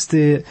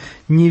 Материалисты,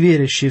 не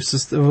верящие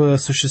в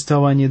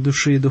существование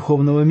души и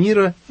духовного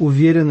мира,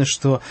 уверены,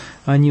 что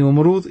они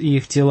умрут, и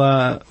их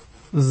тела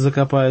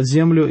закопают в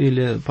землю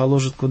или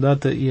положат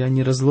куда-то, и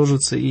они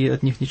разложатся, и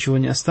от них ничего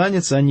не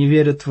останется. Они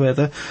верят в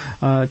это.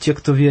 Те,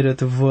 кто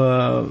верят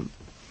в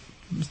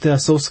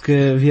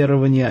теософское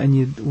верование,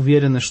 они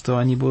уверены, что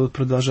они будут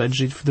продолжать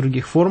жить в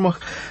других формах.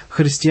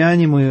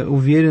 Христиане, мы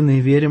уверены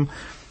и верим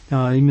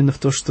именно в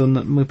то, что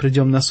мы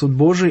придем на суд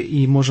Божий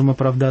и можем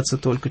оправдаться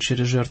только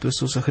через жертву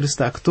Иисуса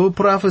Христа. Кто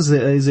прав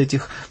из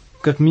этих,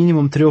 как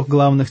минимум, 3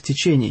 главных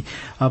течений?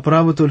 А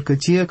правы только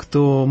те,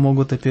 кто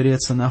могут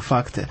опереться на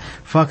факты.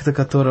 Факты,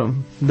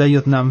 которым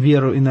дает нам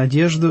веру и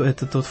надежду,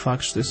 это тот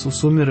факт, что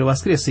Иисус умер и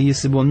воскрес. И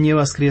если бы Он не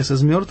воскрес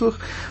из мертвых,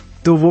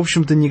 то, в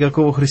общем-то,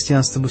 никакого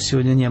христианства бы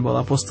сегодня не было.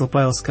 Апостол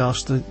Павел сказал,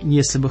 что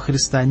если бы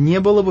Христа не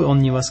было бы, Он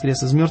не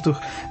воскрес из мертвых,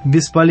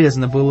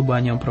 бесполезно было бы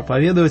о Нем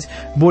проповедовать.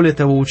 Более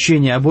того,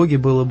 учение о Боге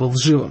было бы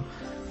лживым.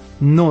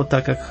 Но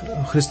так как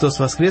Христос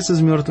воскрес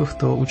из мертвых,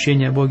 то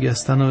учение о Боге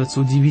становится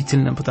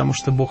удивительным, потому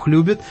что Бог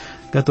любит,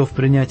 готов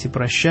принять и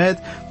прощает.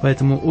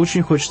 Поэтому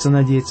очень хочется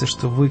надеяться,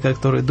 что вы,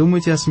 которые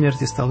думаете о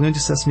смерти,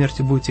 столкнетесь со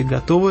смертью, будете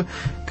готовы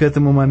к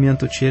этому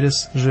моменту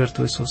через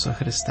жертву Иисуса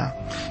Христа.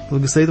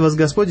 Благословит вас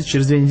Господь, и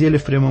через 2 недели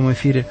в прямом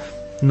эфире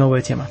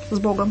новая тема. С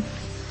Богом.